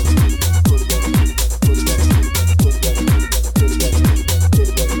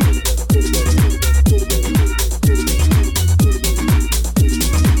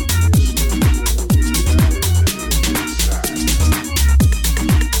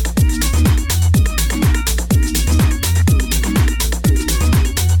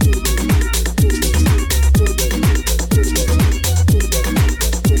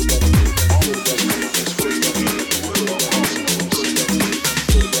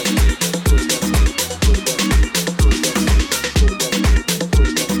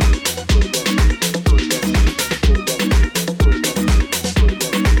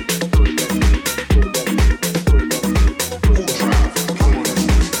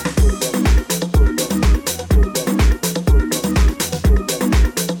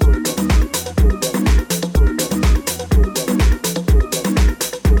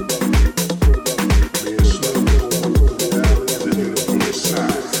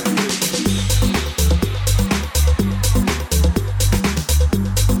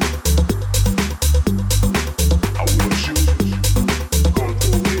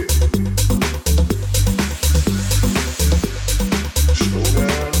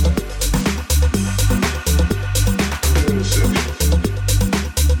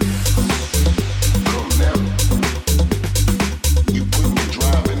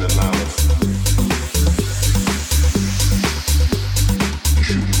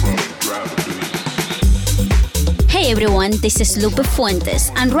everyone, this is Lupe Fuentes,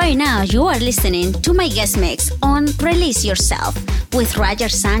 and right now you are listening to my guest mix on Release Yourself with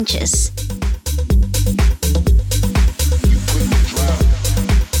Radr Sanchez.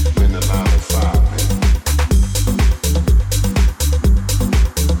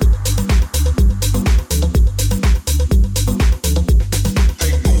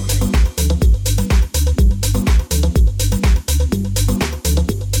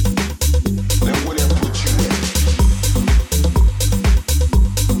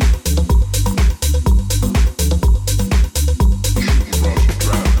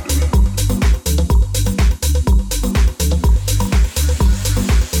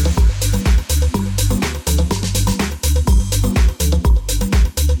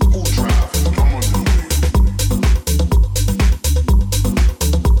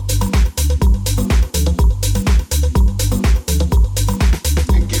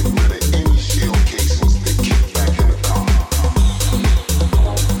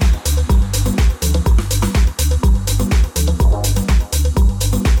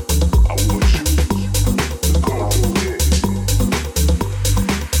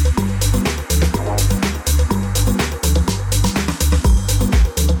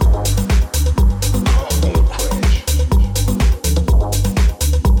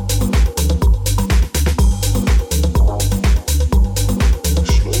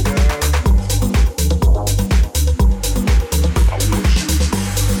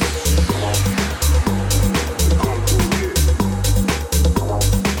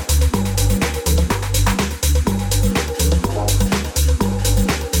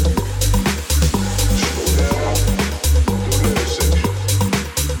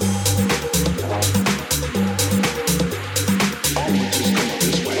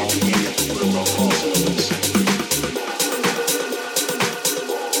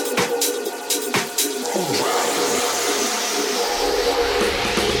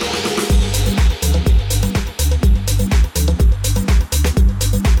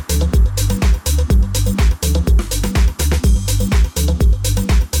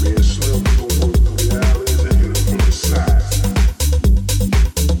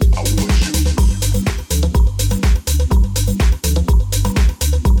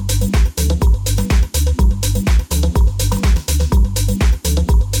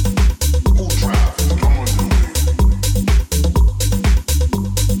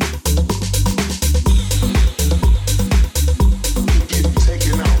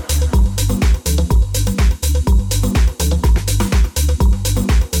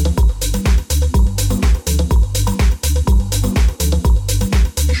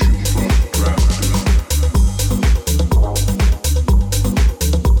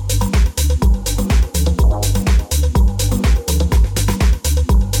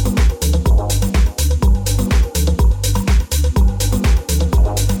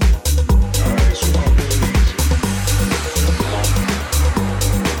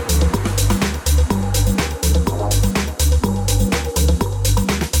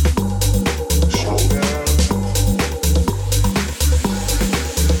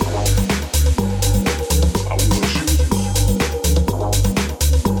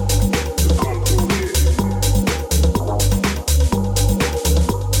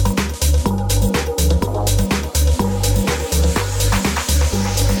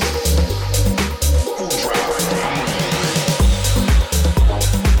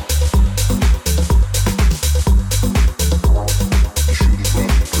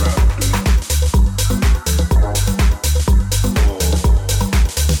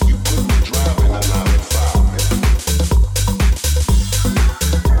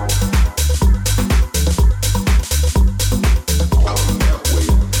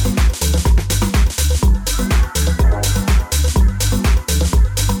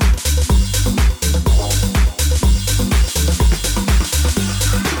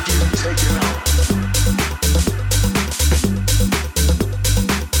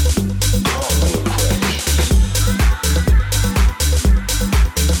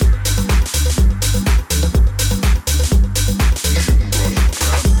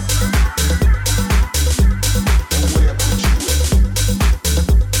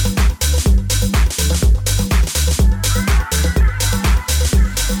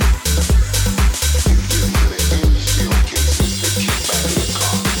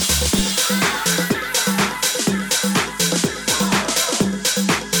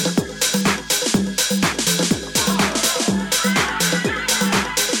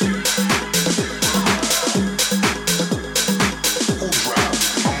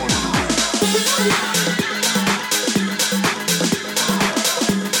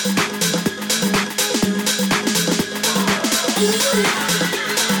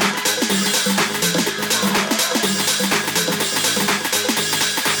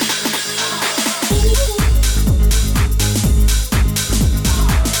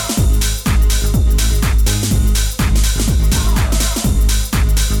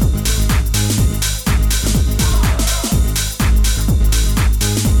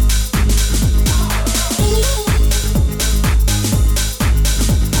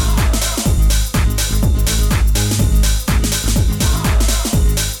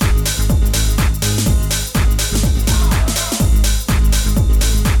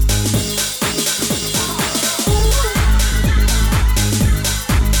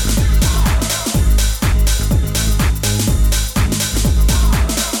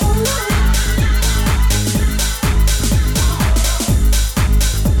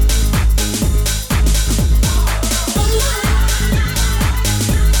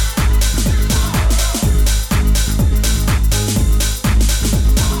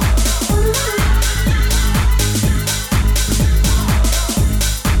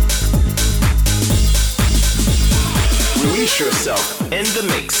 yourself in the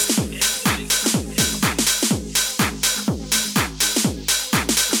mix.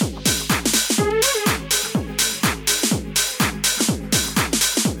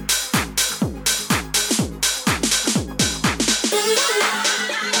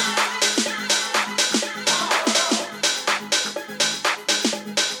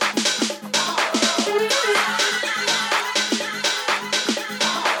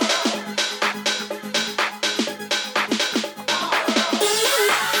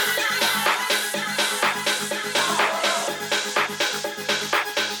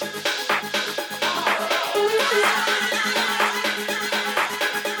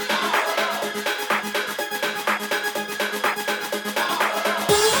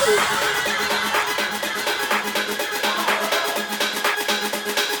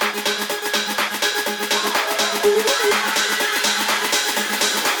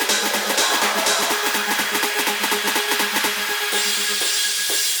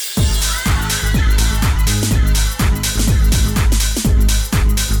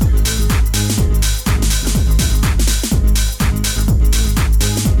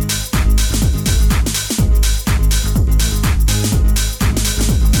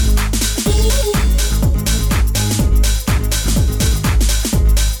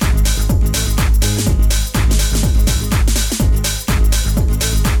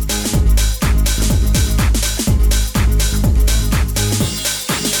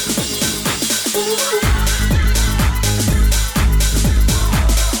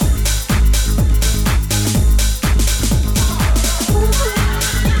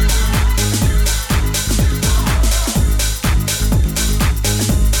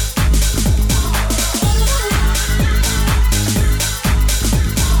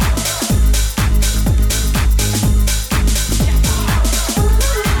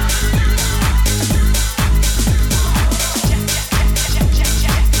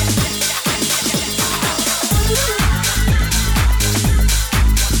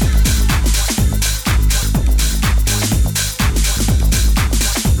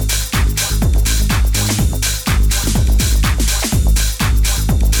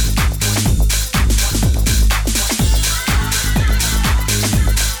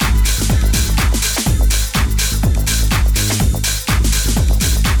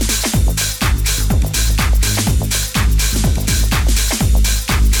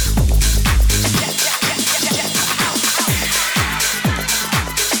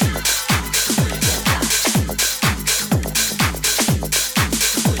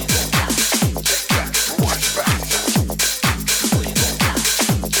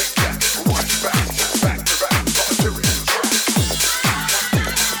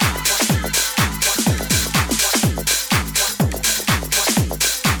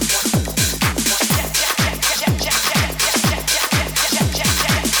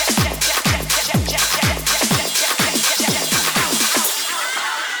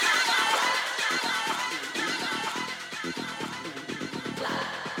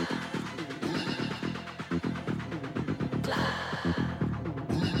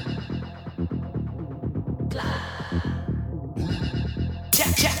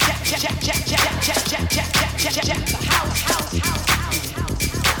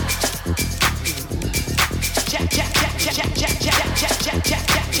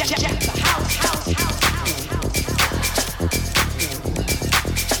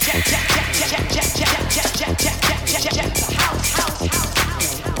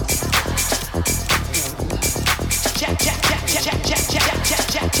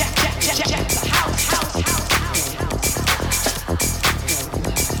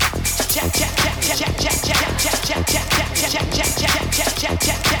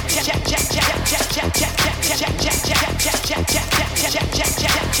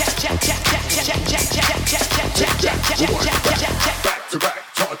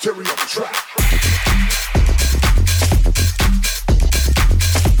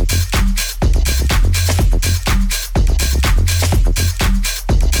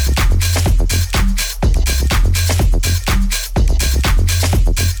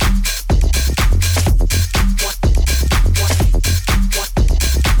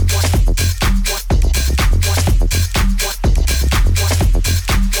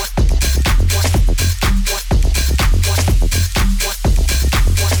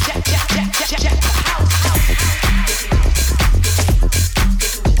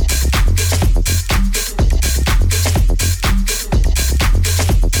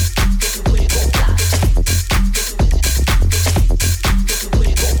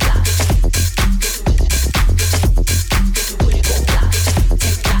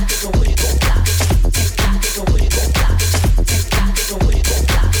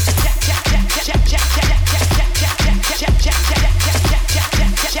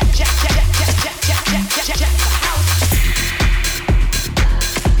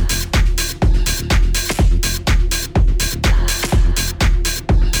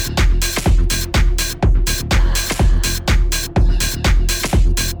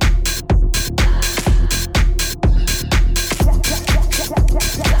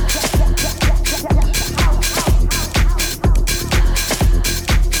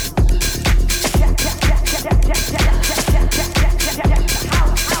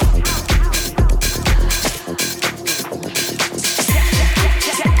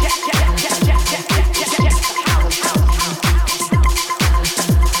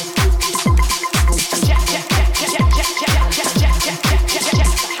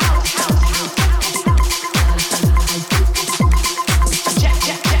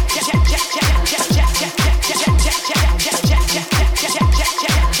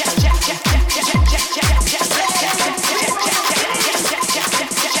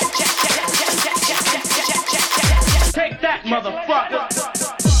 motherfucker.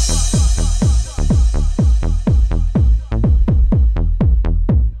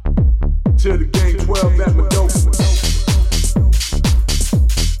 To the game 12 at my dope.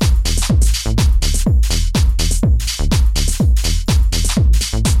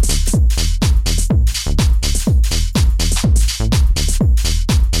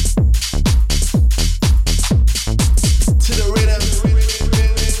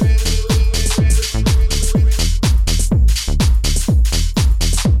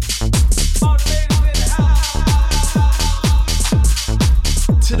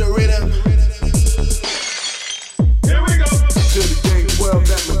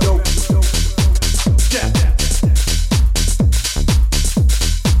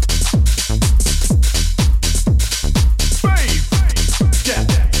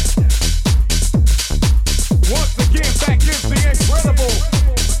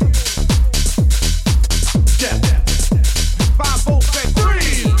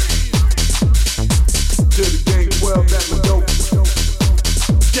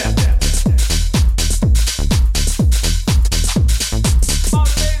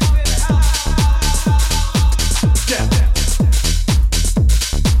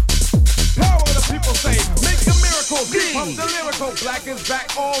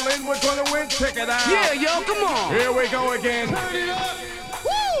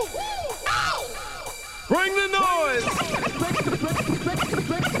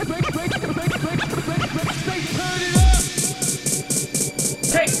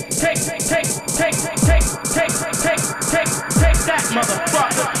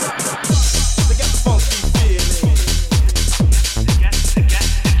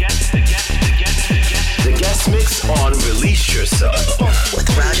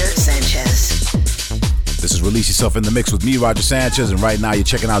 In the mix with me, Roger Sanchez, and right now you're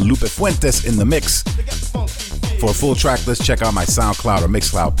checking out Lupe Fuentes in the mix. For a full track list, check out my SoundCloud or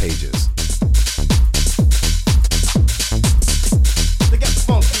Mixcloud pages.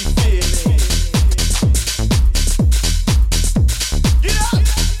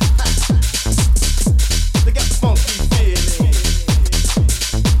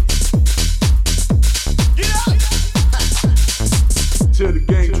 To the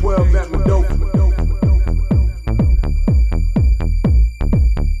game 12 at my dope.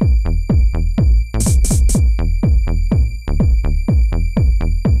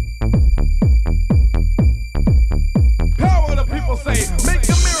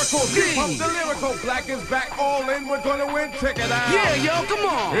 Check it out. Yeah, yo, come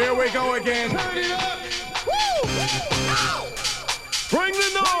on. Here we go again. Turn it up. Woo! Ow! Bring the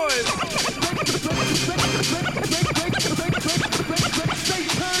noise.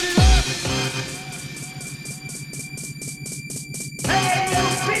 Turn it up. Hey, you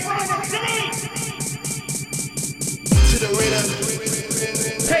people in the city. To the rhythm.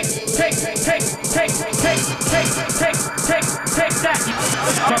 Take that.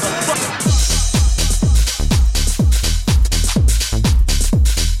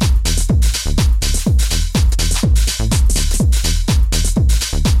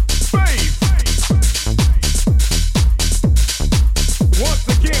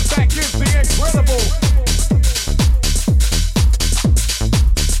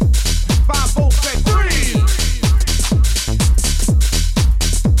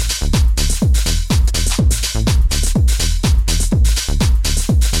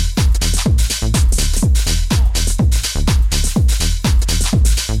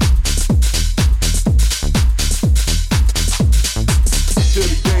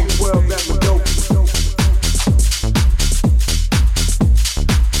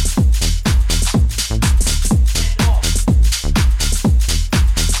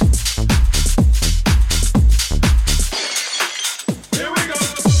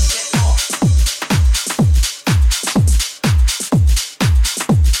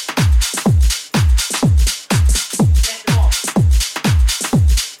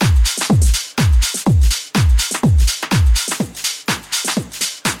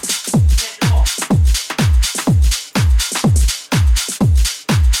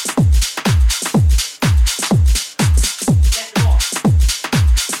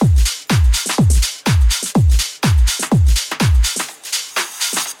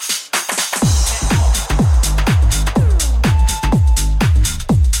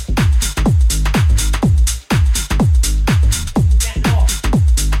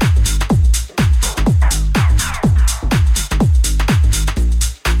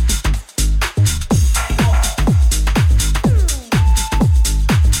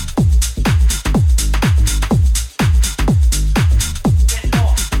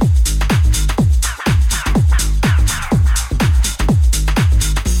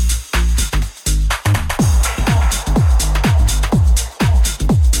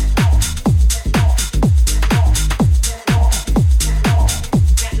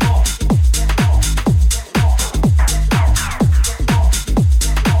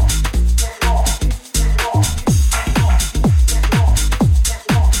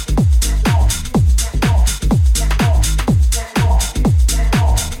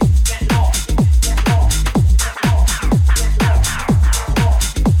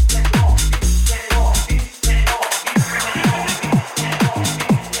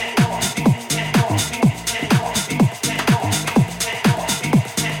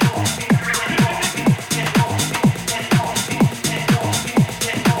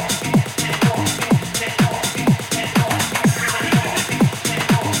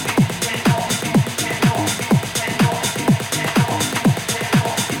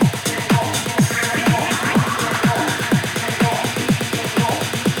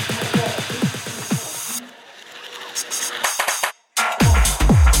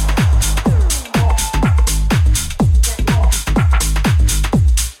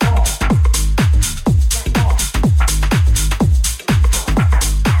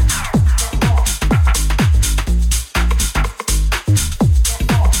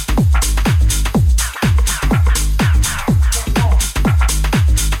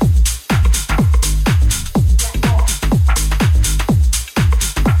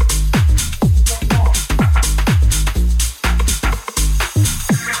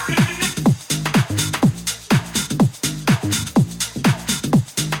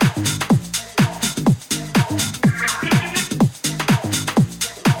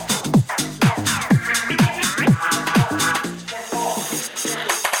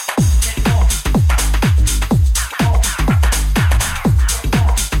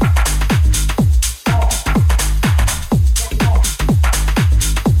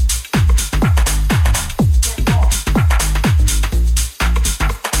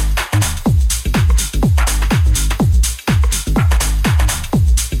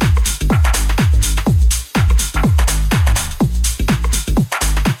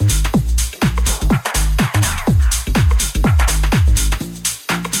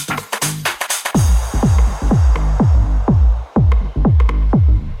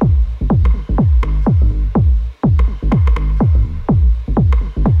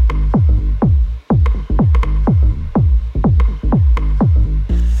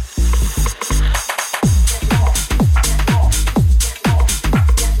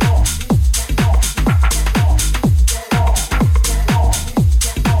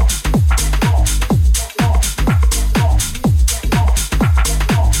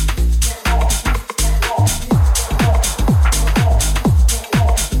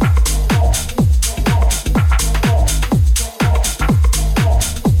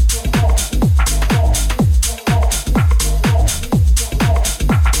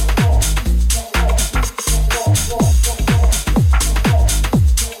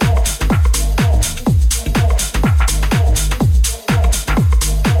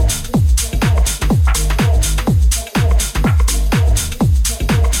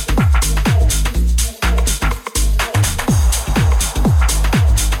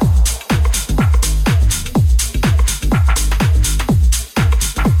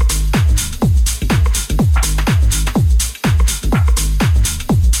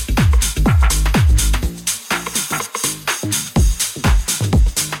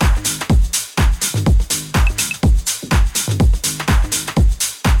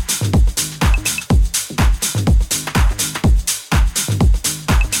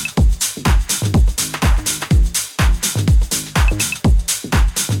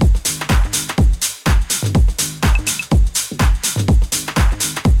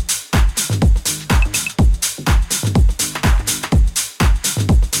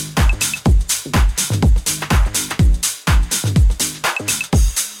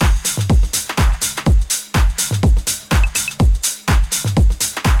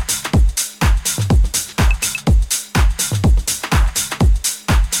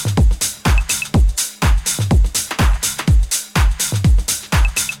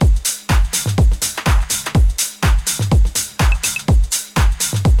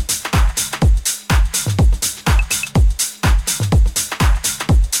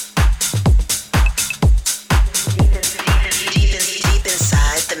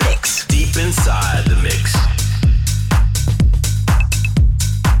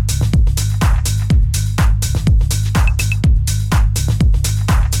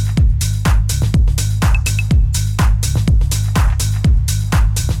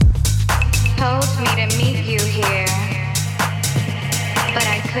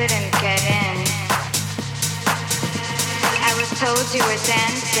 told you were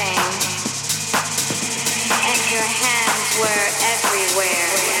dancing, and your hands were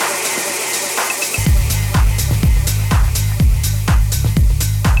everywhere.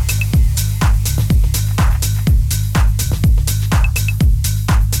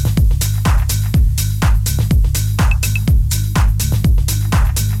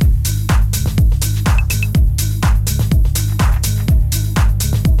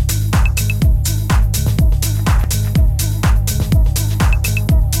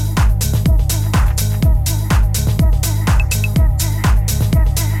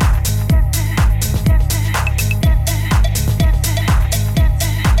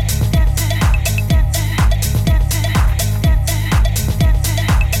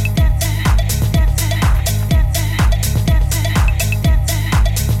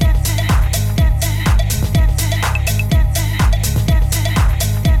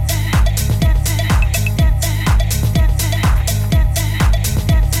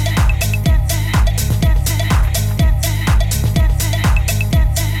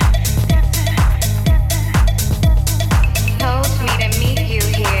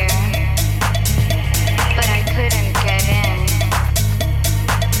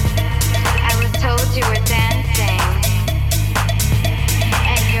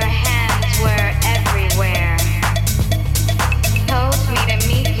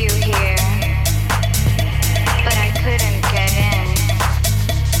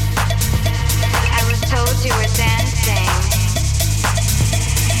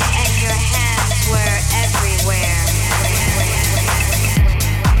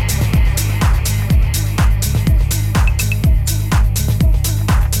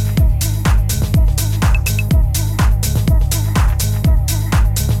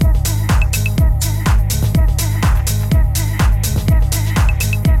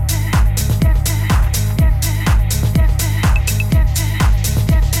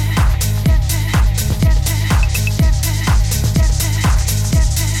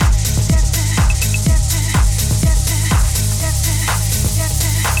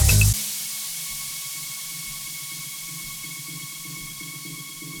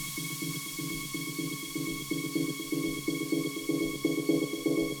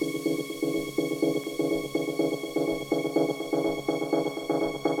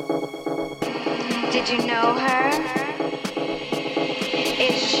 Did you know her?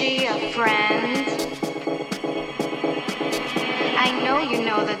 Is she a friend? I know you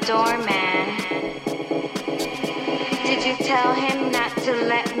know the doorman. Did you tell him not to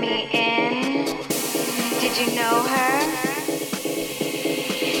let me in? Did you know her?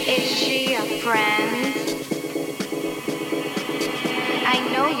 Is she a friend? I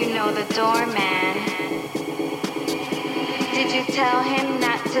know you know the doorman. Did you tell him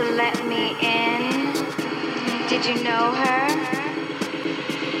not to let me in? Did you know her?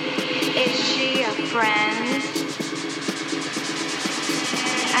 Is she a friend?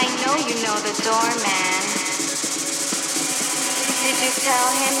 I know you know the doorman. Did you tell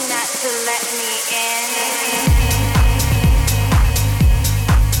him not to let me in?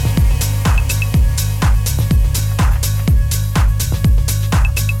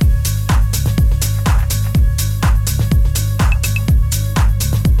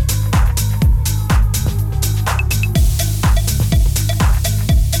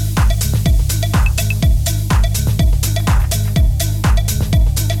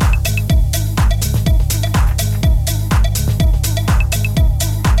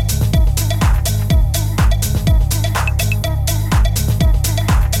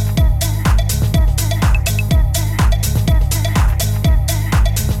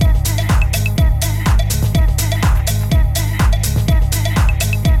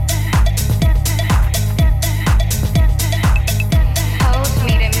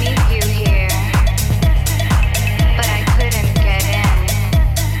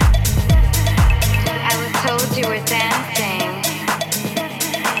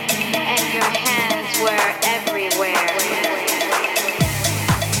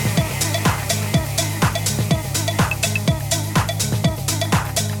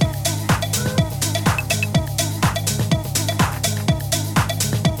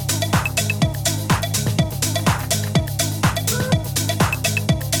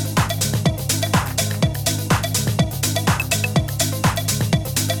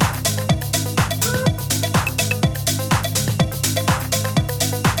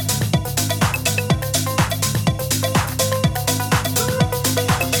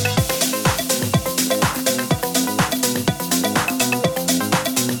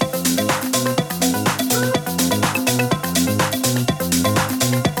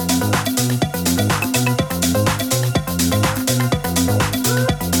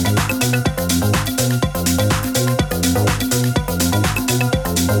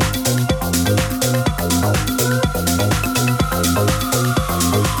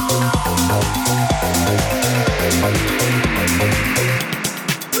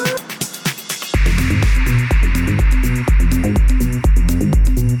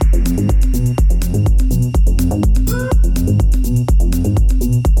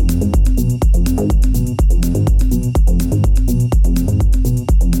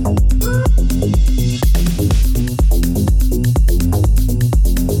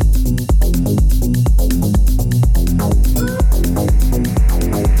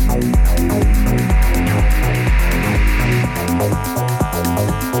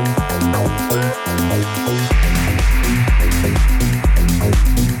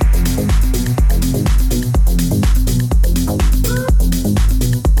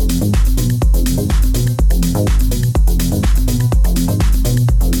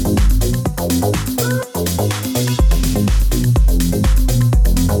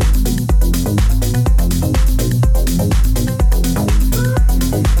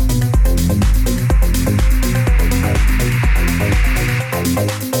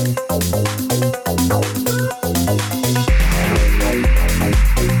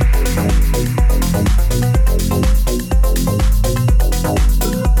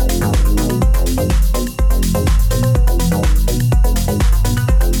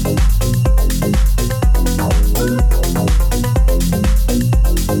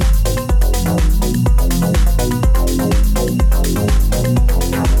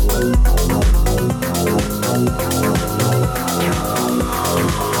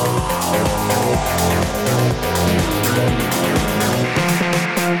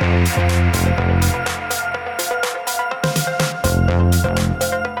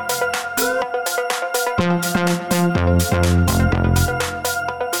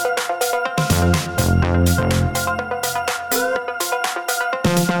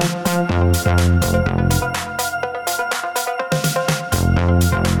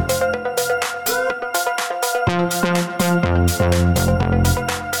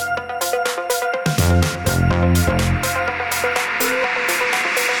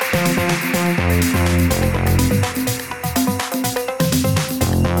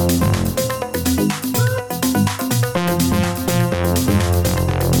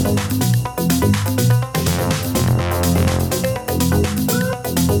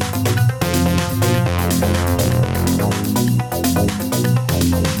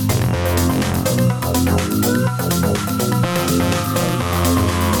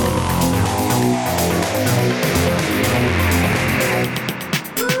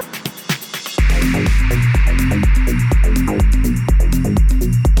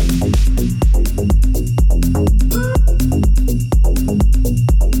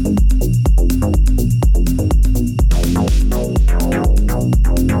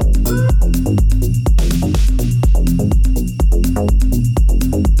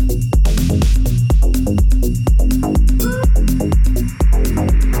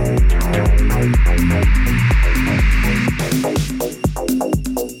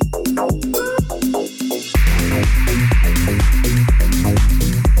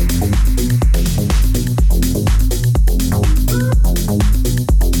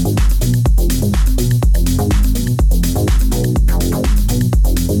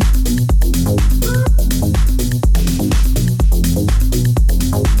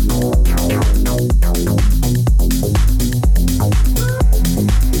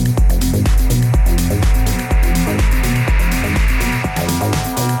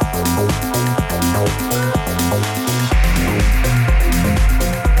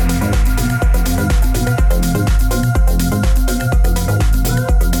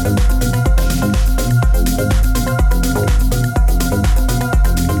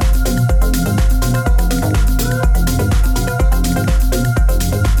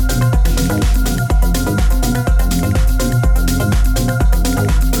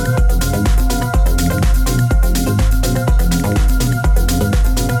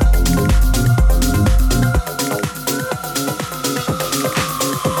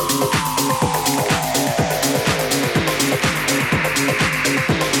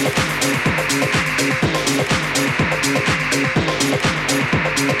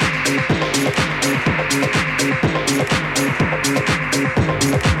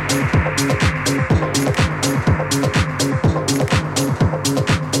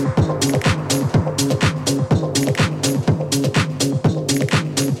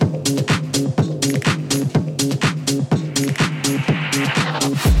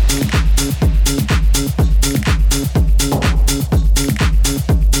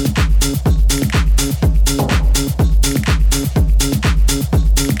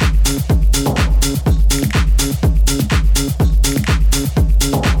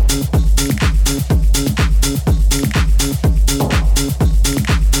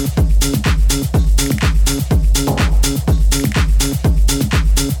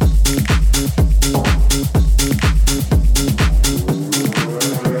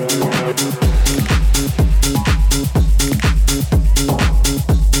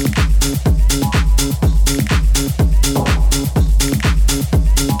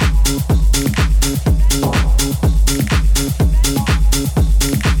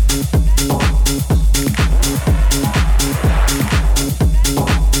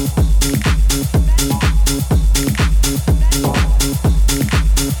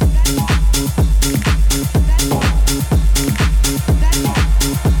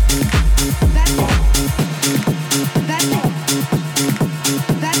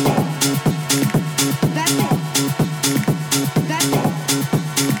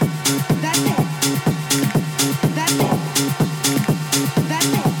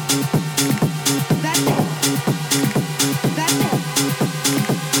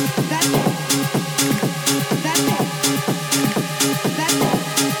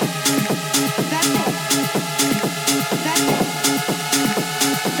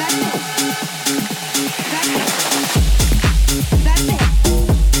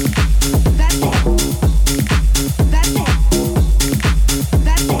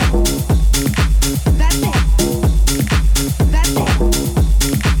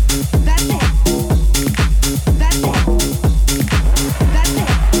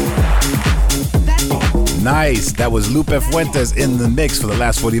 Nice. That was Lupe Fuentes in the mix for the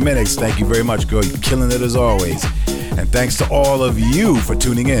last 40 minutes. Thank you very much, girl. You're killing it as always. And thanks to all of you for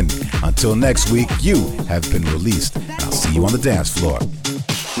tuning in. Until next week, you have been released. And I'll see you on the dance floor.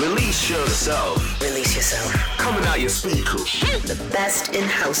 Release yourself. Release yourself. Coming out your speakers. The best in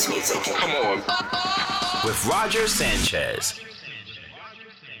house music. Come on. With Roger Sanchez.